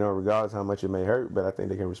 You know, regardless how much it may hurt, but I think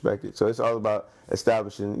they can respect it. So it's all about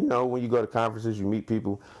establishing, you know, when you go to conferences, you meet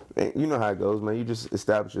people. And you know how it goes, man. You just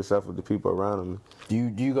establish yourself with the people around them. Do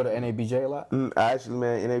you go to NABJ a lot? Actually,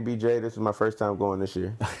 man, NABJ, this was my first time going this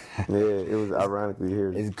year. Yeah, it was ironically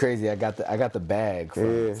here. It's crazy. I got the bag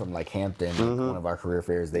from like Hampton, one of our career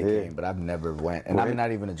fairs. They came, but I've never went. And I'm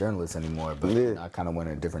not even a journalist anymore, but you know, I kind of went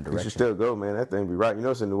in a different direction. You should still go, man. That thing be right. You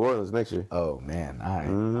know, it's in New Orleans next year. Oh man, all right.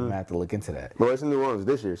 I'm gonna have to look into that. Well, it's in New Orleans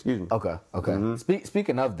this year. Excuse me. Okay.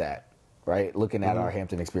 Speaking of that, right? Looking at our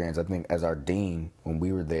Hampton experience, I think as our dean, when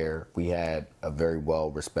we were there, we had a very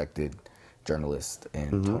well-respected journalist,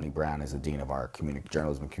 and Tony Brown is the dean of our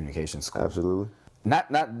journalism and communications school. Absolutely.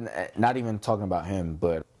 Not even talking about him,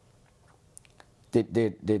 but did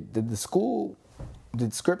the school,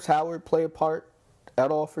 did Scripps Howard play a part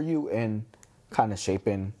at all for you in kind of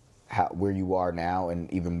shaping where you are now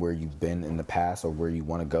and even where you've been in the past or where you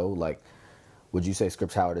want to go? Like, would you say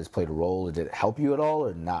Scripps Howard has played a role? Did it help you at all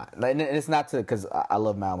or not? And it's not because I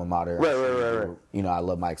love my alma mater. Right. You know, I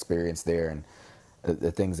love my experience there, and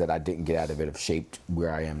the things that I didn't get out of it have shaped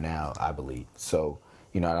where I am now, I believe. So,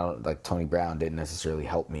 you know, I don't, like Tony Brown didn't necessarily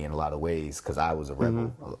help me in a lot of ways because I was a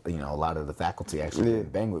rebel. You know, a lot of the faculty actually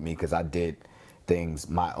didn't bang with me because I did things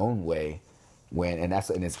my own way. And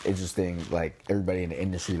it's interesting, like everybody in the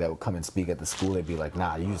industry that would come and speak at the school, they'd be like,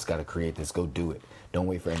 nah, you just got to create this, go do it. Don't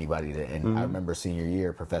wait for anybody to. And I remember senior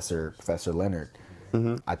year, Professor Leonard,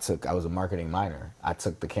 I was a marketing minor. I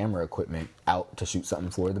took the camera equipment out to shoot something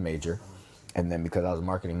for the major. And then because I was a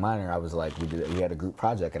marketing minor, I was like, we had a group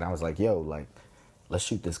project, and I was like, yo, like, let's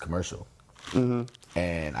shoot this commercial.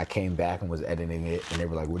 And I came back and was editing it, and they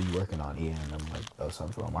were like, what are you working on, Ian? And I'm like, oh,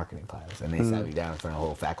 something for a marketing class. And they sat me down in front of the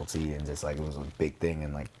whole faculty and just like, it was a big thing,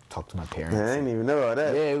 and like talked to my parents. Man, I didn't even know all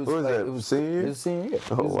that. Yeah, it was senior year? It was senior year.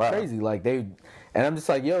 It was crazy. Like and I'm just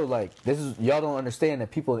like, yo, like y'all don't understand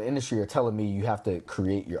that people in the industry are telling me you have to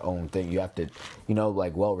create your own thing. You have to, you know,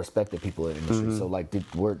 like well-respected people in the industry. So like, did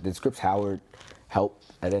Scripps Howard help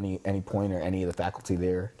at any point or any of the faculty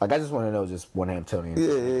there? Like, I just want to know just one Hamptonian.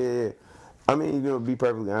 Yeah. I mean, you know, to be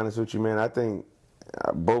perfectly honest with you, man, I think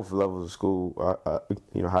both levels of school,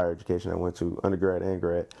 you know, higher education I went to, undergrad and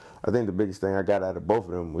grad, I think the biggest thing I got out of both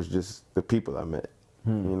of them was just the people I met.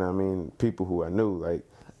 You know what I mean? People who I knew. Like,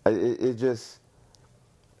 it just,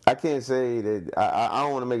 I can't say that, I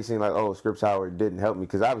don't want to make it seem like, oh, Scripps Howard didn't help me,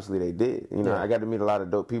 because obviously they did. You know, I got to meet a lot of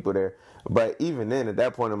dope people there. But even then, at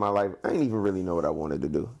that point in my life, I didn't even really know what I wanted to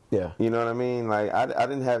do. Yeah. You know what I mean? Like, I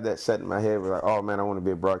didn't have that set in my head where like, oh man, I want to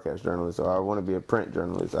be a broadcast journalist or I want to be a print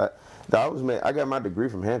journalist. I got my degree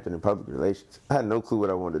from Hampton in public relations. I had no clue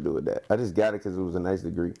what I wanted to do with that. I just got it because it was a nice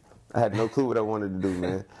degree. I had no clue what I wanted to do,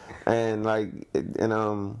 man. And like,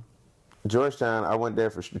 Georgetown, I went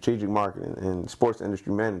there for strategic marketing and sports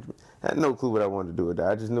industry management. I had no clue what I wanted to do with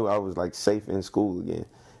that. I just knew I was like safe in school again,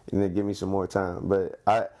 and then give me some more time. But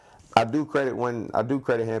I do credit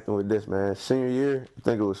Hampton with this, man. Senior year, I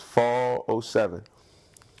think it was fall 2007.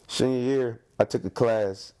 Senior year, I took a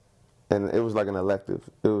class, and it was like an elective.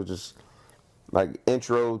 It was just like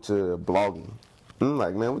intro to blogging. I'm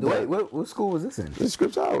like, man, what school was this in? It's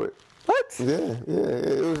Scripps Howard. What? Yeah.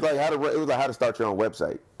 It was like how to start your own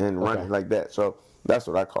website and run it like that. So that's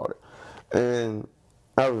what I called it. And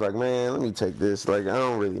I was like, man, let me take this. Like, I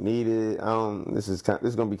don't really need it. This is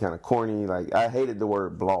gonna be kind of corny. Like, I hated the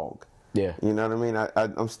word blog. Yeah. You know what I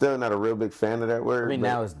mean? I'm still not a real big fan of that word. I mean,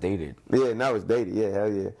 now it's dated. Yeah, now it's dated. Yeah,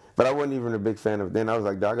 hell yeah. But I wasn't even a big fan of it then. I was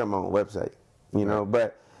like, dog, I got my own website. You know.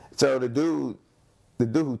 But so the dude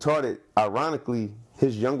who taught it, ironically,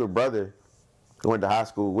 his younger brother went to high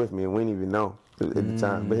school with me, and we didn't even know at the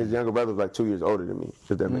time. But his younger brother was like 2 years older than me,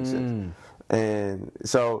 if that makes sense. And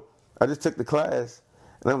so I just took the class,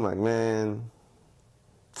 and I'm like, man,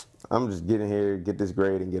 I'm just getting here, get this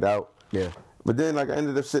grade, and get out. Yeah. But then, like, I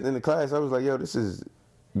ended up sitting in the class. I was like, yo, this is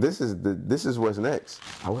what's next.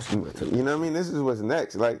 I wish you would too. You know what I mean? This is what's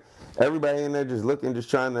next. Like, everybody in there just looking, just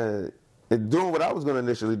trying to, doing what I was going to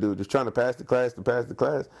initially do, just trying to pass the class.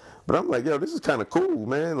 But I'm like, yo, this is kind of cool,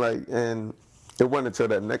 man. Like, and it wasn't until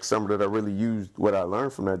that next summer that I really used what I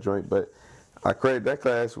learned from that joint. But I credited that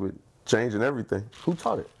class with changing everything. Who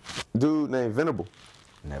taught it? Dude named Venable.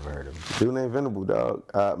 Never heard of him. Dude named Venable,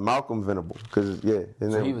 dog. Malcolm Venable. Because, yeah.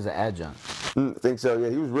 So he was an adjunct? I think so, yeah.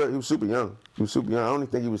 He was super young. I don't even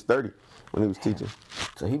think he was 30 when he was teaching.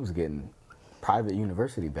 So he was getting private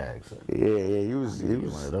university bags. Yeah, he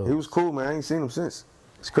was cool, man. I ain't seen him since.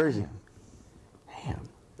 It's crazy. Damn.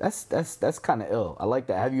 That's kind of ill. I like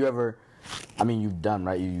that. Have you ever I mean, you've done,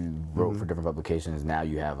 right? You wrote for different publications. Now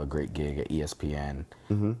you have a great gig at ESPN.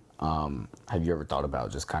 Have you ever thought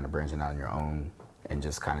about just kind of branching out on your own and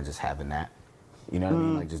just kind of just having that? You know what I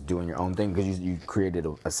mean? Like just doing your own thing because you created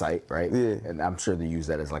a site, right? Yeah. And I'm sure they use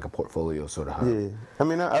that as like a portfolio sort of hub. Yeah. I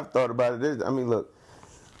mean, I've thought about it. I mean, look,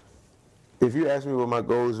 if you asked me what my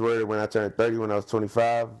goals were when I turned 30 when I was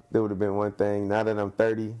 25, there would have been one thing. Now that I'm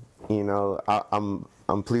 30, you know,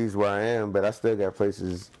 I'm pleased where I am, but I still got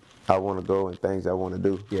places I want to go and things I want to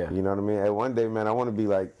do. Yeah. You know what I mean? And one day, man, I want to be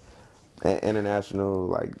like an international,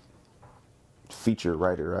 like, feature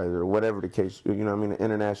writer, right? Or whatever the case, you know what I mean? An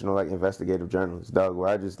international, like, investigative journalist, dog, where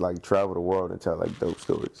I just, like, travel the world and tell, like, dope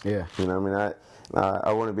stories. Yeah. You know what I mean?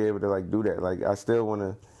 I want to be able to, like, do that. Like, I still want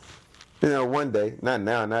to, you know, one day, not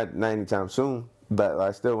now, not anytime soon, but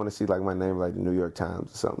I still want to see, like, my name, like, the New York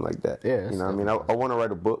Times or something like that. Yeah. You know what I mean? I want to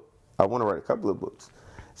write a book. I want to write a couple of books.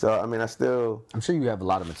 So, I mean, I'm sure you have a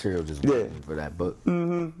lot of material just waiting for that book.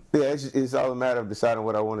 Yeah, it's all a matter of deciding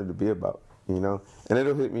what I want it to be about, you know? And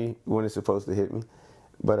it'll hit me when it's supposed to hit me.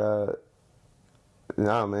 But,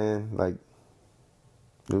 nah, man, like,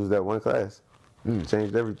 it was that one class.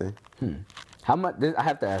 Changed everything. How much, I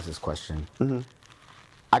have to ask this question.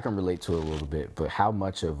 I can relate to it a little bit, but how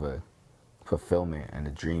much of a fulfillment and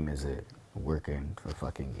a dream is it working for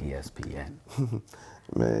fucking ESPN?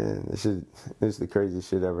 Man, it's the craziest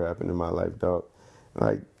shit ever happened in my life, dog.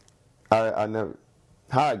 Like, I never,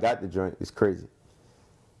 how I got the joint is crazy.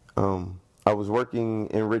 I was working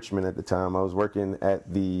in Richmond at the time. I was working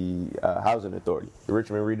at the Housing Authority, the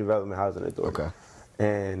Richmond Redevelopment Housing Authority. Okay.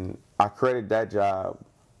 And I credit that job,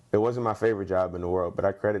 it wasn't my favorite job in the world, but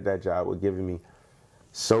I credit that job with giving me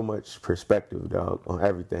so much perspective, dog, on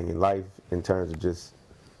everything in life in terms of just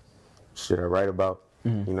shit I write about.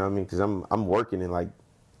 You know what I mean? Because I'm working in like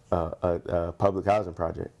a public housing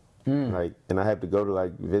project, like, and I have to go to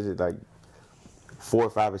like visit like 4 or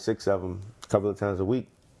 5 or 6 of them a couple of times a week.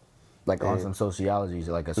 Like on some sociology,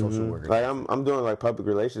 like a social worker. Like I'm doing like public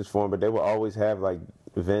relations for them, but they will always have like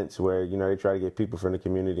events where, you know, they try to get people from the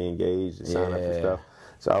community engaged and sign up for stuff.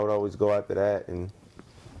 So I would always go after that, and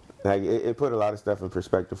like it put a lot of stuff in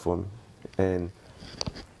perspective for me. And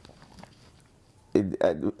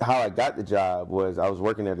how I got the job was I was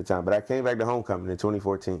working at the time, but I came back to homecoming in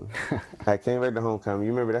 2014. I came back to homecoming.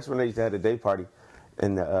 You remember that's when they used to have a day party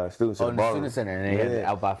in the student center. Oh, in the student center, and they had it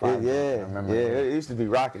out by 5. Yeah, I remember. It used to be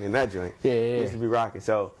rocking in that joint. Yeah. It used to be rocking.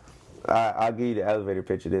 So I'll give you the elevator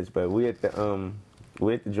pitch of this, but we at the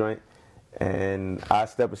joint, and I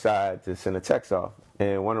step aside to send a text off,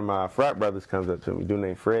 and one of my frat brothers comes up to me, dude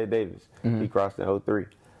named Fred Davis. He crossed in 03.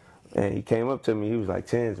 And he came up to me. He was like,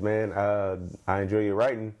 "Tens, man, I enjoy your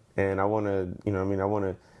writing, and I want to, you know, what I mean, I want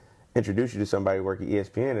to introduce you to somebody working at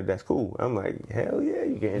ESPN. If that's cool." I'm like, "Hell yeah,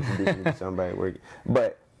 you can introduce me to somebody working."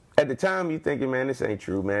 But at the time, you thinking, "Man, this ain't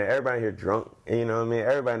true, man. Everybody here drunk, you know what I mean?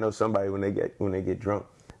 Everybody knows somebody when they get drunk."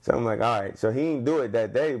 So I'm like, "All right." So he didn't do it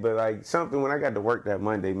that day, but like something when I got to work that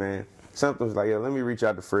Monday, man, something was like, "Yo, let me reach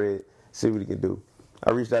out to Fred, see what he can do."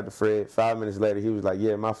 I reached out to Fred. 5 minutes later, he was like,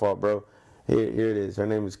 "Yeah, my fault, bro. Here it is. Her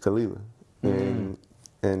name is Kalila." And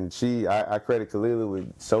I credit Kalila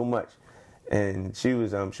with so much. And she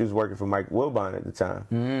was working for Mike Wilbon at the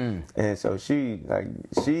time. And so she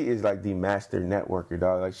is like the master networker,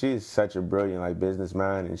 dog. Like, she is such a brilliant like business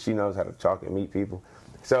mind, and she knows how to talk and meet people.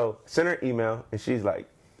 So send her an email, and she's like,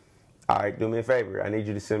 "All right, do me a favor. I need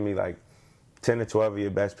you to send me like 10 or 12 of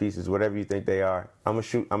your best pieces, whatever you think they are. I'm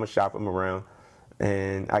gonna shop them around,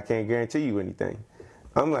 and I can't guarantee you anything."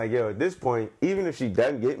 I'm like, yo, at this point, even if she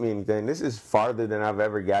doesn't get me anything, this is farther than I've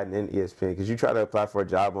ever gotten in ESPN, because you try to apply for a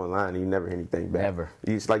job online and you never hear anything back. Never.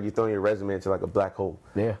 It's like you're throwing your resume into like a black hole.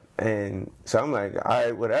 Yeah. And so I'm like, all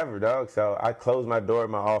right, whatever, dog. So I closed my door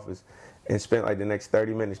in my office and spent like the next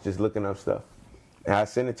 30 minutes just looking up stuff. And I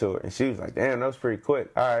sent it to her, and she was like, "Damn, that was pretty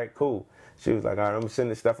quick. All right, cool." She was like, "All right, I'm going to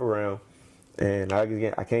send this stuff around, and I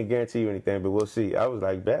can't guarantee you anything, but we'll see." I was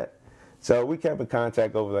like, "Bet." So we kept in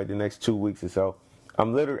contact over like the next 2 weeks or so.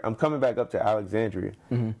 I'm coming back up to Alexandria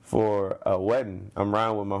for a wedding. I'm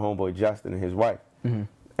riding with my homeboy Justin and his wife,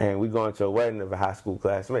 and we going to a wedding of a high school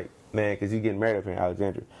classmate, man, because he's getting married up here in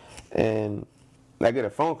Alexandria. And I get a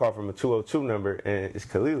phone call from a 202 number, and it's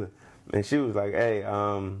Kalila, and she was like, "Hey,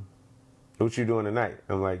 what you doing tonight?"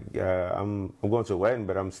 I'm like, I'm going to a wedding,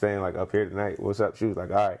 but I'm staying like up here tonight. What's up?" She was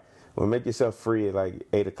like, "All right, well, make yourself free at like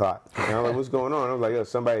 8 o'clock." And I'm like, "What's going on?" I was like, "Yo,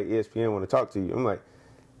 somebody at ESPN want to talk to you." I'm like,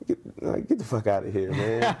 Get the fuck out of here,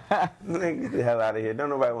 man. Like, get the hell out of here. Don't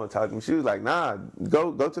nobody want to talk to me." She was like, "Nah,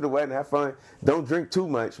 go to the wedding, have fun. Don't drink too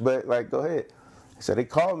much, but like, go ahead." So they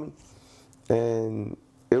called me, and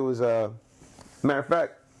it was matter of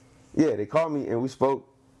fact, yeah, they called me and we spoke,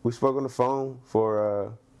 we spoke on the phone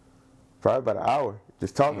for probably about an hour,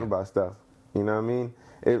 just talking about stuff. You know what I mean?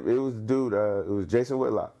 It was the dude. It was Jason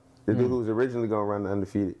Whitlock, the dude who was originally going to run the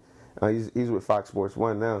Undefeated. He's with Fox Sports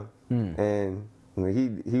 1 now, and you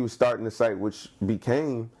know, he was starting the site, which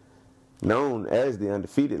became known as the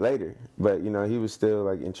Undefeated later. But you know, he was still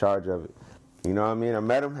like in charge of it. You know what I mean? I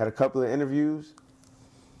met him, had a couple of interviews.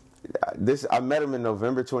 I met him in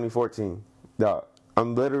November 2014. Dog,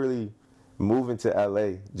 I'm literally moving to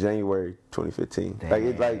LA January 2015.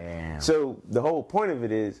 Damn. So the whole point of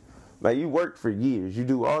it is, like, you work for years, you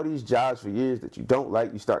do all these jobs for years that you don't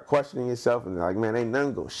like, you start questioning yourself, and like, man, ain't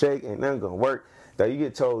nothing gonna shake, ain't nothing gonna work. That you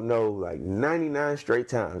get told no like 99 straight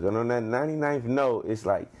times, and on that 99th no, it's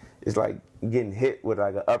like getting hit with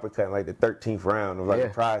like an uppercut in like the 13th round of like a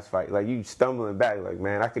prize fight. Like, you stumbling back, like,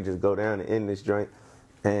 man, I could just go down and end this joint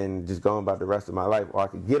and just go on about the rest of my life, or I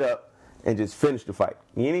could get up and just finish the fight.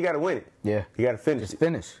 You ain't got to win it. Yeah. You got to finish just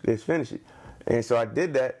it. Just finish it. And so I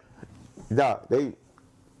did that. Dog,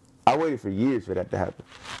 I waited for years for that to happen.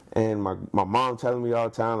 And my mom telling me all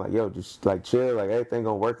the time, like, yo, just like chill, like everything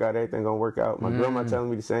gonna work out, everything gonna work out. My grandma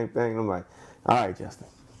telling me the same thing. And I'm like, all right, Justin.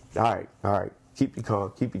 All right. Keep you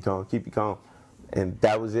calm. And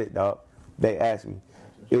that was it, dog. They asked me.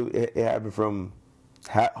 It happened from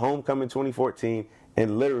homecoming 2014,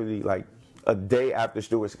 and literally like a day after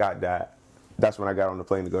Stuart Scott died, that's when I got on the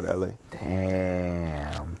plane to go to LA.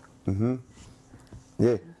 Damn.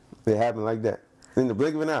 Yeah, it happened like that. In the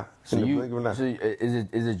blink of an eye. So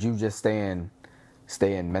is it you just staying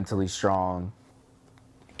mentally strong,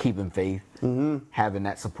 keeping faith, having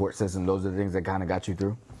that support system? Those are the things that kind of got you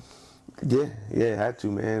through. Yeah, it had to,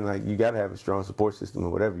 man. Like, you gotta have a strong support system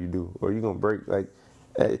in whatever you do, or you're gonna break. Like,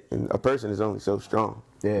 a person is only so strong.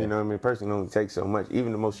 Yeah. You know what I mean? A person only takes so much.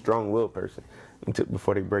 Even the most strong-willed person,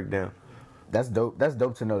 before they break down. That's dope. That's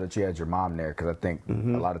dope to know that you had your mom there, because I think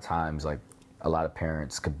a lot of times, like, a lot of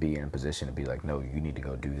parents could be in a position to be like, no, you need to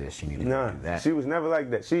go do this, you need to go do that. She was never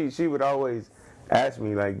like that. She would always ask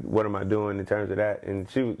me, like, what am I doing in terms of that? And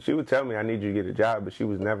she would tell me, I need you to get a job, but she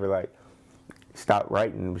was never like, stop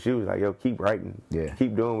writing. She was like, yo, keep writing. Yeah.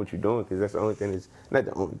 Keep doing what you're doing, because that's the only thing that's, not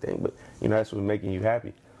the only thing, but, you know, that's what's making you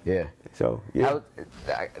happy. Yeah. So, yeah.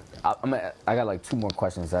 I got like 2 more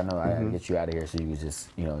questions. I know I gotta get you out of here so you can just,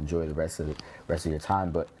 you know, enjoy the rest of your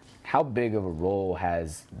time. But how big of a role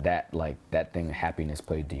has that thing happiness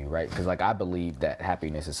played to you, right? Because like, I believe that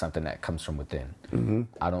happiness is something that comes from within.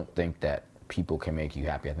 I don't think that people can make you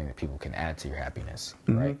happy. I think that people can add to your happiness,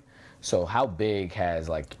 right? So how big has,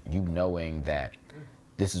 like, you knowing that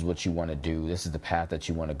this is what you want to do, this is the path that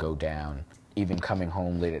you want to go down, even coming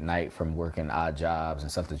home late at night from working odd jobs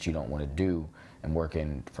and stuff that you don't want to do, and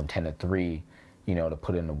working from 10 to 3, you know, to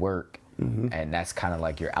put in the work, and that's kind of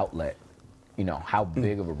like your outlet. You know, how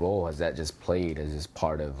big of a role has that just played as just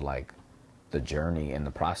part of, like, the journey and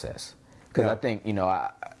the process? Because I think, you know,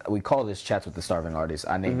 we call this Chats with the Starving Artist.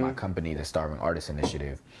 I named my company the Starving Artist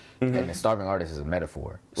Initiative. And the Starving Artist is a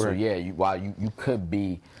metaphor. So, yeah, while you could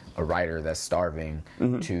be a writer that's starving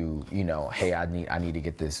to, you know, hey, I need to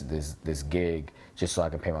get this gig just so I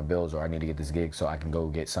can pay my bills, or I need to get this gig so I can go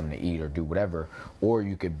get something to eat or do whatever. Or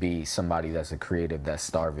you could be somebody that's a creative that's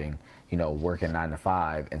starving, you know, working 9 to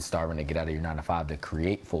 5 and starving to get out of your 9 to 5 to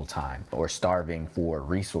create full time, or starving for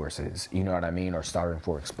resources, you know what I mean, or starving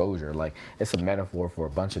for exposure. Like, it's a metaphor for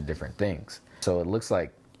a bunch of different things. So it looks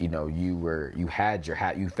like, you know, you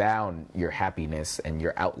found your happiness and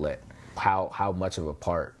your outlet. How much of a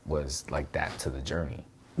part was like that to the journey?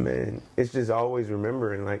 Man, it's just always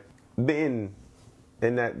remembering, like, being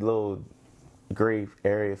in that little gray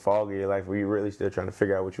area, fog of your life where you're really still trying to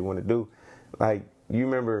figure out what you want to do. Like, you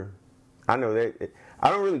remember, I know that I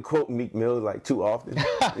don't really quote Meek Mill like too often.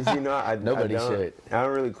 You know, Nobody should. I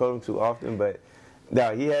don't really quote him too often, but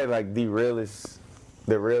no, he had like the realest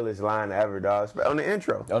line ever, dog. On the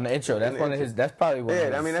intro. That's probably one of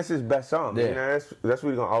his. Yeah, I mean, that's his best song. Yeah. You know, that's what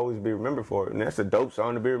he's gonna always be remembered for. And that's a dope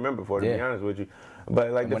song to be remembered for, to be honest with you. But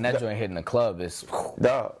like, when that joint hit in the club, it's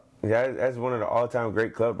dog. Yeah, that's one of the all-time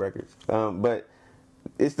great club records. But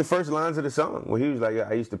it's the first lines of the song where he was like,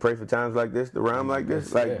 I used to pray for times like this, to rhyme like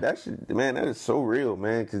this. Like, that shit, man, that is so real,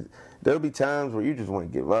 man. Because there'll be times where you just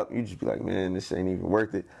want to give up. You just be like, man, this ain't even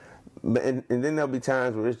worth it. And then there'll be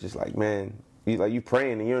times where it's just like, man, you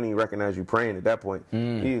praying and you don't even recognize you praying at that point.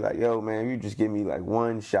 You like, yo, man, you just give me like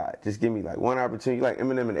one shot. Just give me like one opportunity. Like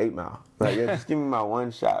Eminem in 8 Mile. Like, yeah, just give me my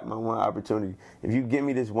one shot, my one opportunity. If you give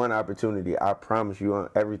me this one opportunity, I promise you on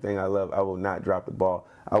everything I love, I will not drop the ball.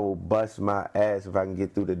 I will bust my ass if I can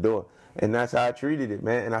get through the door. And that's how I treated it,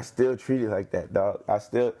 man. And I still treat it like that, dog.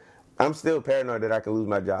 I'm still paranoid that I can lose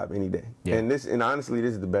my job any day. Yeah. And honestly,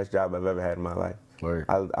 this is the best job I've ever had in my life. Word.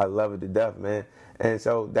 I love it to death, man. And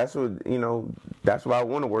so that's what, that's why I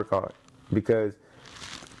want to work hard, because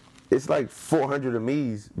it's like 400 of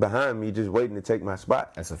me's behind me just waiting to take my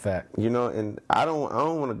spot. That's a fact. And I don't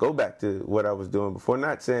want to go back to what I was doing before.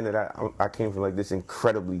 Not saying that I came from like this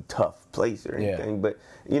incredibly tough place or anything, but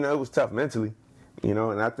it was tough mentally.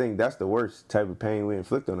 And I think that's the worst type of pain we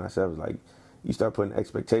inflict on ourselves. Like, you start putting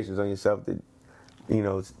expectations on yourself that,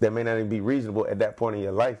 that may not even be reasonable at that point in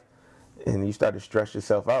your life, and you start to stress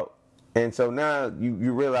yourself out. And so now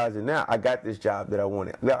you realize that now I got this job that I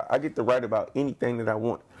wanted. Now I get to write about anything that I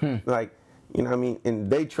want. Like, what I mean?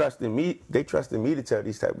 And they trusted me to tell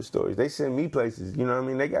these type of stories. They send me places, what I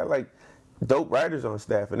mean? They got like dope writers on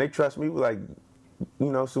staff, and they trust me with like,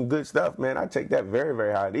 some good stuff, man. I take that very,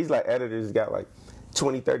 very high. These like editors got like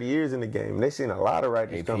 20, 30 years in the game, and they seen a lot of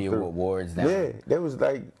writers come through. Awards now. Yeah, they was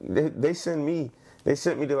like, they sent me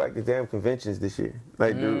to like the damn conventions this year.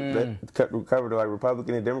 Like, covered like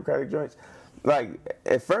Republican and Democratic joints. Like,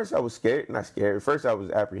 at first I was scared, not scared. At first I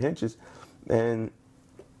was apprehensive, and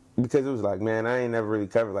because it was like, man, I ain't never really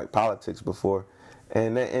covered like politics before,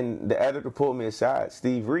 and the editor pulled me aside,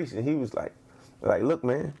 Steve Reese, and he was like, look,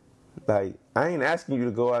 man, like, I ain't asking you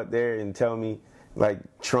to go out there and tell me like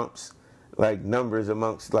Trump's like numbers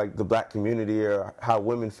amongst like the black community or how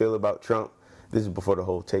women feel about Trump. This is before the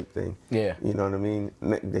whole tape thing. Yeah. You know what I mean?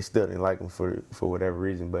 They still didn't like him for whatever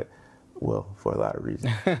reason, but, well, for a lot of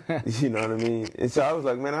reasons. You know what I mean? And so I was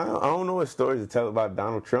like, man, I don't know what stories to tell about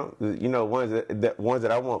Donald Trump. Ones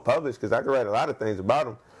that I want published, because I could write a lot of things about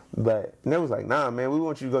him. But they was like, nah, man, we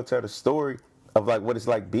want you to go tell the story of like what it's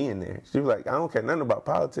like being there. She was like, I don't care nothing about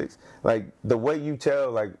politics. Like, the way you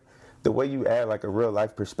add like a real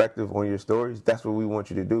life perspective on your stories, that's what we want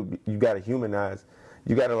you to do. You got to humanize.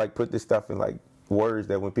 You got to like put this stuff in like words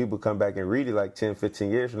that when people come back and read it like 10, 15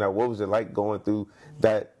 years from now, what was it like going through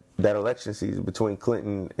that election season between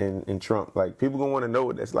Clinton and Trump? Like, people gonna want to know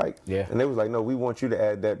what that's like. Yeah. And they was like, no, we want you to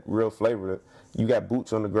add that real flavor. You got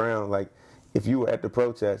boots on the ground. Like, if you were at the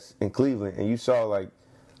protests in Cleveland and you saw like,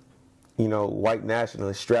 white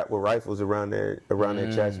nationalists strapped with rifles around their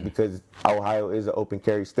chest because Ohio is an open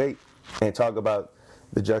carry state, and talk about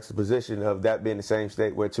the juxtaposition of that being the same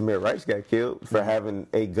state where Tamir Rice got killed for having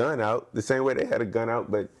a gun out, the same way they had a gun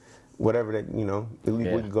out, but whatever that, we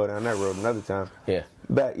can go down that road another time. Yeah.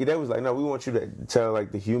 But they was like, no, we want you to tell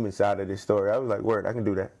like the human side of this story. I was like, word, I can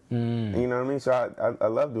do that. And you know what I mean? So I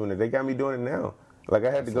love doing it. They got me doing it now. Like,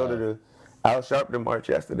 I had to go to the Al Sharpton march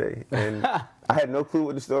yesterday, and I had no clue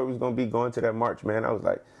what the story was going to be going to that march, man. I was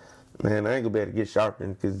like, man, I ain't going to be able to get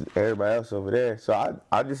Sharpton because everybody else over there. So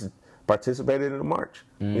I just participated in the march.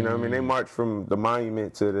 You know what I mean? They marched from the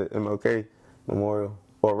monument to the MLK Memorial,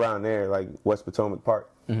 or around there, like West Potomac Park.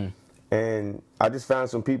 And I just found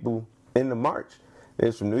some people in the march. They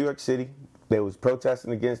was from New York City. They was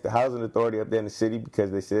protesting against the housing authority up there in the city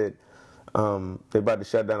because they said they're about to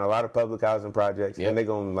shut down a lot of public housing projects, and they're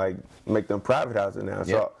going to like make them private housing now.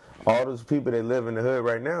 So all those people that live in the hood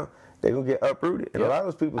right now, they're going to get uprooted. And a lot of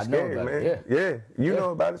those people scared, man. Yeah. You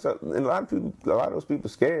know about it. So, and a lot of those people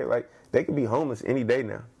scared. Like, they could be homeless any day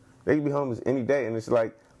now. They could be homeless any day. And it's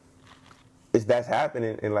like, that's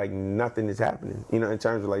happening, and like nothing is happening, in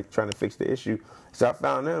terms of like trying to fix the issue. So I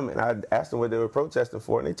found them, and I asked them what they were protesting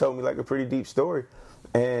for, and they told me like a pretty deep story.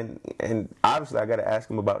 And obviously I got to ask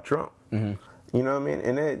them about Trump. You know what I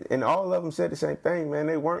mean? And all of them said the same thing, man.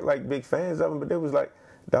 They weren't like big fans of him, but they was like,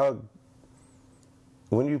 dog,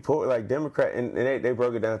 when you put like Democrat, and they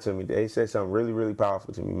broke it down to me. They said something really, really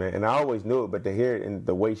powerful to me, man. And I always knew it, but to hear it in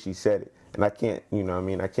the way she said it, and I can't,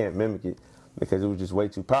 I can't mimic it because it was just way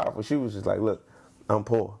too powerful. She was just like, look, I'm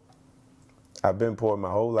poor. I've been poor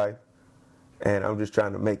my whole life, and I'm just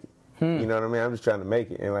trying to make it. You know what I mean? I'm just trying to make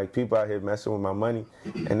it. And like, people out here messing with my money,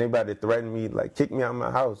 and they about to threaten me, like kick me out of my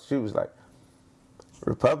house. She was like,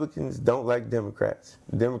 Republicans don't like Democrats.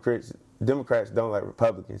 Democrats don't like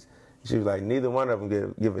Republicans. She was like, neither one of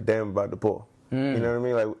them give a damn about the poor. You know what I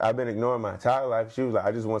mean? Like, I've been ignoring my entire life. She was like,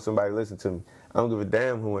 I just want somebody to listen to me. I don't give a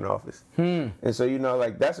damn who in office. And so,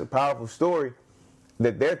 like, that's a powerful story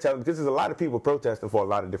that they're telling, because there's a lot of people protesting for a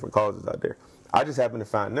lot of different causes out there. I just happened to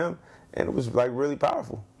find them, and it was like really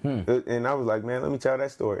powerful. And I was like, man, let me tell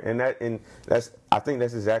that story. And I think that's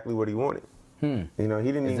exactly what he wanted. He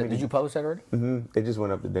didn't even. Did you publish that already? It just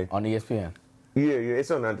went up today on ESPN. Yeah, it's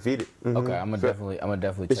on Undefeated. Okay, I'm gonna definitely.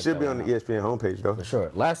 Check it should be on the ESPN homepage though. For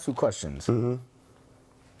sure. Last two questions.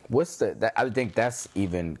 What's I think that's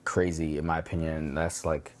even crazy in my opinion. That's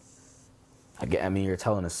like, I mean, you're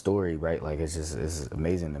telling a story, right? Like, it's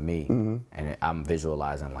amazing to me, and I'm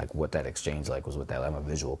visualizing like what that exchange like was with that. I'm a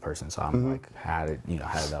visual person, so I'm like, how did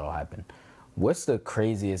that all happen? What's the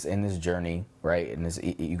craziest in this journey, right? And this,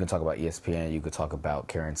 you can talk about ESPN, you could talk about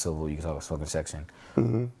Karen Civil, you can talk about Smoking Section.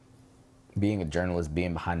 Mm-hmm. Being a journalist,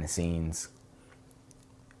 being behind the scenes,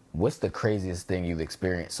 what's the craziest thing you've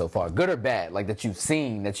experienced so far, good or bad, like that you've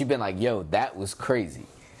seen, that you've been like, yo, that was crazy?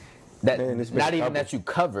 That not even that you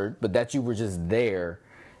covered, but that you were just there,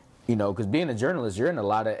 you know, because being a journalist, you're in a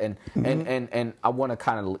lot of, and I want to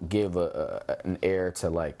kind of give an air to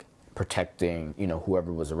like protecting, you know,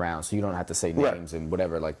 whoever was around, so you don't have to say names and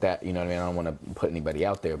whatever like that, you know what I mean? I don't want to put anybody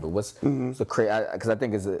out there, but what's the crazy, because I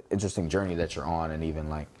think it's an interesting journey that you're on, and even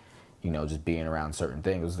like, you know, just being around certain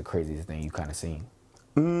things, what's the craziest thing you kind of seen?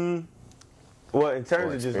 Well, in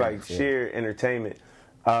terms of just like sheer entertainment,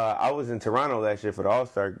 I was in Toronto last year for the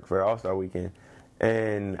All-Star weekend,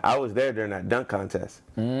 and I was there during that dunk contest,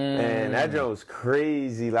 and that joint was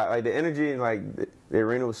crazy. Like the energy and like the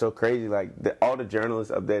arena was so crazy. Like all the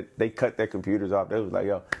journalists up there, they cut their computers off. They was like,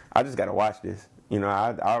 "Yo, I just gotta watch this." You know,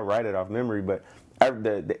 I'll write it off memory, but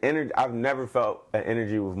the energy, I've never felt an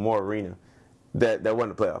energy with more arena that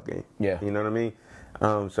wasn't a playoff game. Yeah, you know what I mean.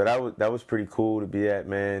 So that was pretty cool to be at,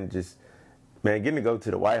 man. Just. Man, getting to go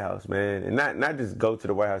to the White House, man, and not just go to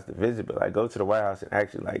the White House to visit, but like go to the White House and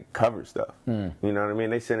actually like cover stuff. You know what I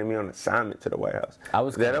mean? They sending me on assignment to the White House. I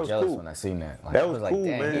was kind of jealous when I seen that. Like, that I was like, cool,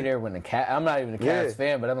 damn, man. he there when the Cavs. I'm not even a Cavs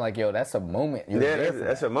fan, but I'm like, yo, that's a moment. You're there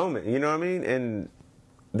that's a moment. You know what I mean? And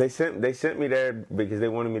they sent me there because they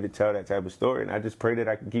wanted me to tell that type of story, and I just pray that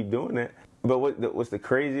I can keep doing that. But what's the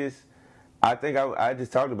craziest? I think I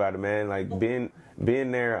just talked about it, man. Like being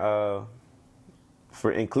there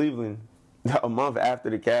in Cleveland. A month after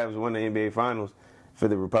the Cavs won the NBA Finals for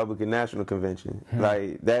the Republican National Convention.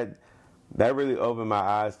 Like that really opened my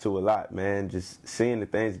eyes to a lot, man. Just seeing the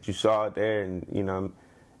things that you saw out there, and you know,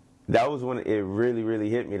 that was when it really, really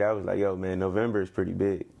hit me. That was like, yo, man, November is pretty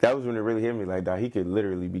big. That was when it really hit me. Like, dog, he could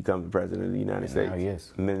literally become the president of the United States. Now he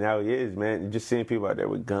is. And then now he is, man. Just seeing people out there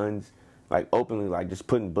with guns, like openly, like just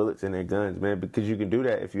putting bullets in their guns, man. Because you can do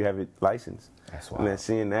that if you have it licensed. That's wild. Man,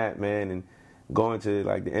 seeing that, man, and going to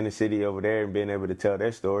like the inner city over there and being able to tell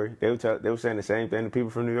their story. They were saying the same thing the people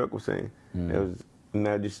from New York were saying. It was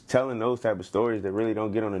just telling those type of stories that really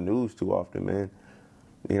don't get on the news too often, man.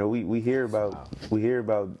 You know, we hear about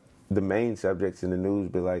the main subjects in the news,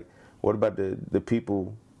 but like, what about the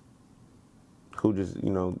people who just,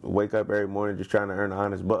 you know, wake up every morning just trying to earn an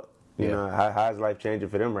honest buck? You know, how's life changing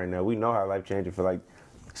for them right now? We know how life changing for like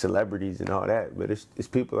celebrities and all that, but it's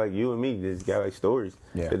people like you and me that got like stories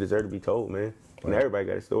that deserve to be told, man. And everybody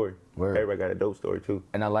got a story. Everybody got a dope story too.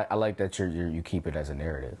 And I like that you keep it as a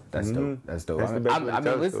narrative. That's dope. That's dope. That's the best way to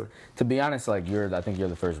tell a story. To be honest, like I think you're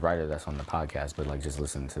the first writer that's on the podcast, but like just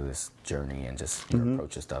listening to this journey and just your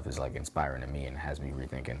approach to stuff is like inspiring to me and has me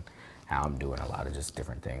rethinking how I'm doing a lot of just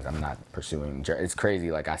different things. I'm not pursuing. It's crazy.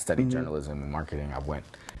 Like I studied journalism and marketing. I went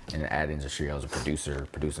in the ad industry. I was a producer,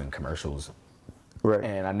 producing commercials. Right.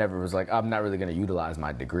 And I never was like, I'm not really going to utilize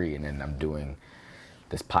my degree, and then I'm doing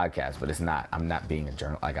this podcast, but it's not. I'm not being a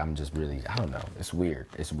journal. Like I'm just really. I don't know. It's weird.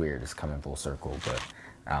 It's weird. It's coming full circle, but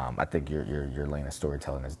I think your lane of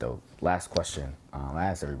storytelling is dope. Last question. I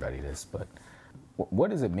asked everybody this, but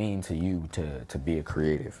what does it mean to you to be a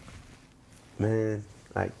creative? Man,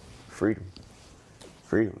 like freedom.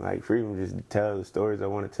 Like freedom. Just to tell the stories I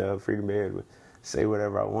want to tell. Freedom to be able to say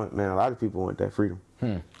whatever I want. Man, a lot of people want that freedom.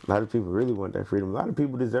 A lot of people really want that freedom. A lot of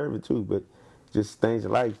people deserve it too, but just things in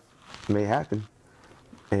life may happen,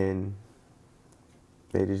 and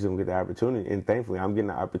they just don't get the opportunity. And thankfully, I'm getting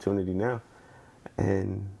the opportunity now,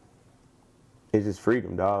 and it's just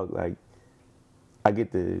freedom, dog. Like I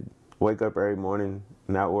get to wake up every morning,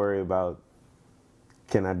 not worry about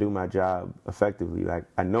can I do my job effectively. Like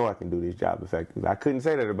I know I can do this job effectively. I couldn't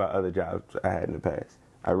say that about other jobs I had in the past.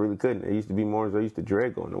 I really couldn't. It used to be mornings I used to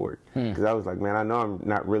dread going to work because I was like, man, I know I'm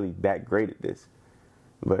not really that great at this,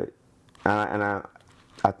 but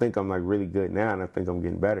I think I'm like really good now, and I think I'm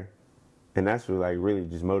getting better, and that's what like really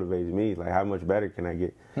just motivates me. Like, how much better can I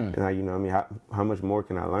get, and how, you know, what I mean, how much more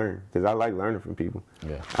can I learn? Because I like learning from people.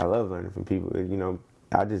 Yeah, I love learning from people. You know,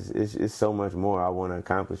 it's so much more I want to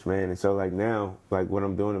accomplish, man. And so like now, like what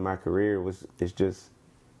I'm doing in my career it's just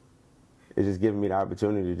giving me the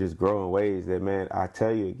opportunity to just grow in ways that, man, I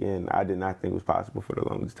tell you again, I did not think was possible for the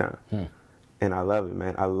longest time. And I love it,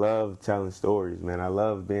 man. I love telling stories, man. I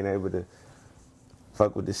love being able to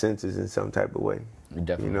fuck with the senses in some type of way. You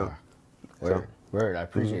definitely are. Word. I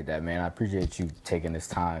appreciate that, man. I appreciate you taking this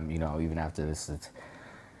time, you know, even after this. It's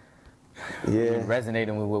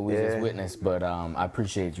resonating with what we just witnessed, but I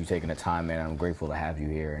appreciate you taking the time, man. I'm grateful to have you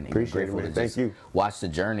here, and even grateful to just watch the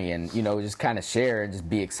journey and, you know, just kind of share and just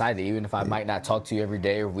be excited, even if I might not talk to you every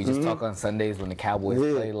day, or we just talk on Sundays when the Cowboys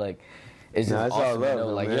play. Like, it's just it's awesome all to love, know.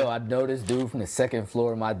 Like, man. yo, I know this dude from the second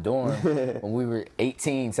floor of my dorm when we were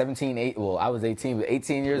 18, 17, 8. Well, I was 18, but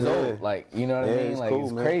 18 years old. Like, you know what I mean? It's Like, cool,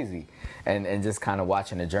 it's man. crazy. And just kind of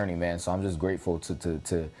watching the journey, man. So I'm just grateful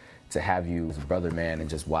to have you as a brother, man, and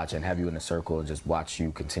just watch and have you in the circle and just watch you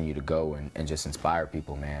continue to go and just inspire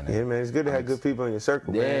people, man. And Yeah, man, it's good to have good people in your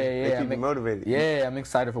circle, man. They keep you motivated. Yeah, I'm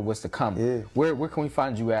excited for what's to come. Yeah. Where can we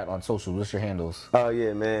find you at on social? What's your handles? Oh,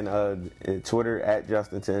 yeah, man. Twitter at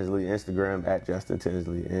Justin Tinsley, Instagram at Justin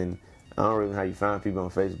Tinsley, and I don't really know how you find people on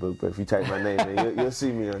Facebook, but if you type my name in, you'll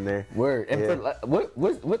see me on there. Word. And yeah.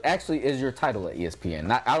 what actually is your title at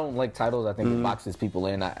ESPN? I don't like titles. I think it boxes people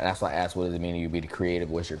in. That's why I asked, what does it mean to you be the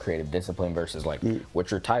creative? What's your creative discipline versus like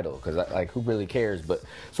what's your title? Because like who really cares? But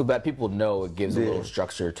so that people know, it gives a little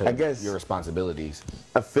structure to your responsibilities.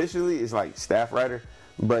 Officially, it's like staff writer,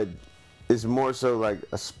 but it's more so like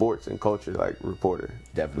a sports and culture like reporter.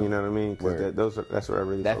 Definitely. You know what I mean? Because that's what I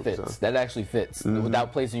really focus on. That actually fits.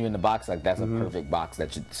 Without placing you in the box, like that's a perfect box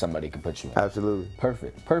that somebody could put you in. Absolutely.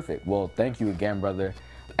 Perfect. Well, thank you again, brother.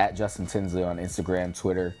 At Justin Tinsley on Instagram,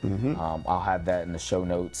 Twitter. I'll have that in the show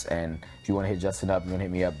notes. And if you want to hit Justin up, you want to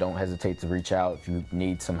hit me up, don't hesitate to reach out. If you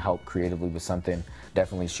need some help creatively with something,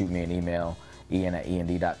 definitely shoot me an email.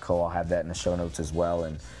 ian@end.co. I'll have that in the show notes as well.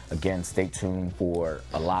 And again, stay tuned for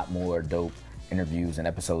a lot more dope interviews and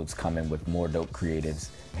episodes coming with more dope creatives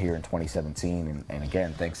here in 2017. And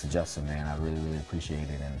again, thanks to Justin, man. I really, really appreciate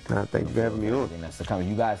it. And thank you for having me on. That's to come. If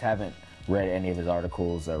you guys haven't read any of his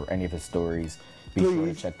articles or any of his stories, be sure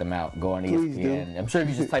to check them out. Go on ESPN. I'm sure if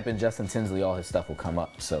you just type in Justin Tinsley, all his stuff will come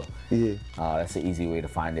up. So that's an easy way to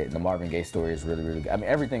find it. And the Marvin Gaye story is really, really good. I mean,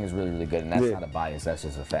 everything is really, really good, and that's not a bias. That's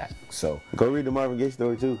just a fact. So go read the Marvin Gaye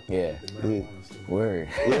story too. Yeah. Word.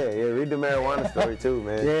 Read the marijuana story too,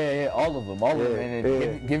 man. Yeah, all of them,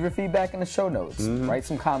 And give your feedback in the show notes. Write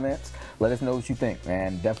some comments. Let us know what you think,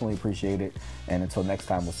 man. Definitely appreciate it. And until next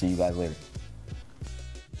time, we'll see you guys later.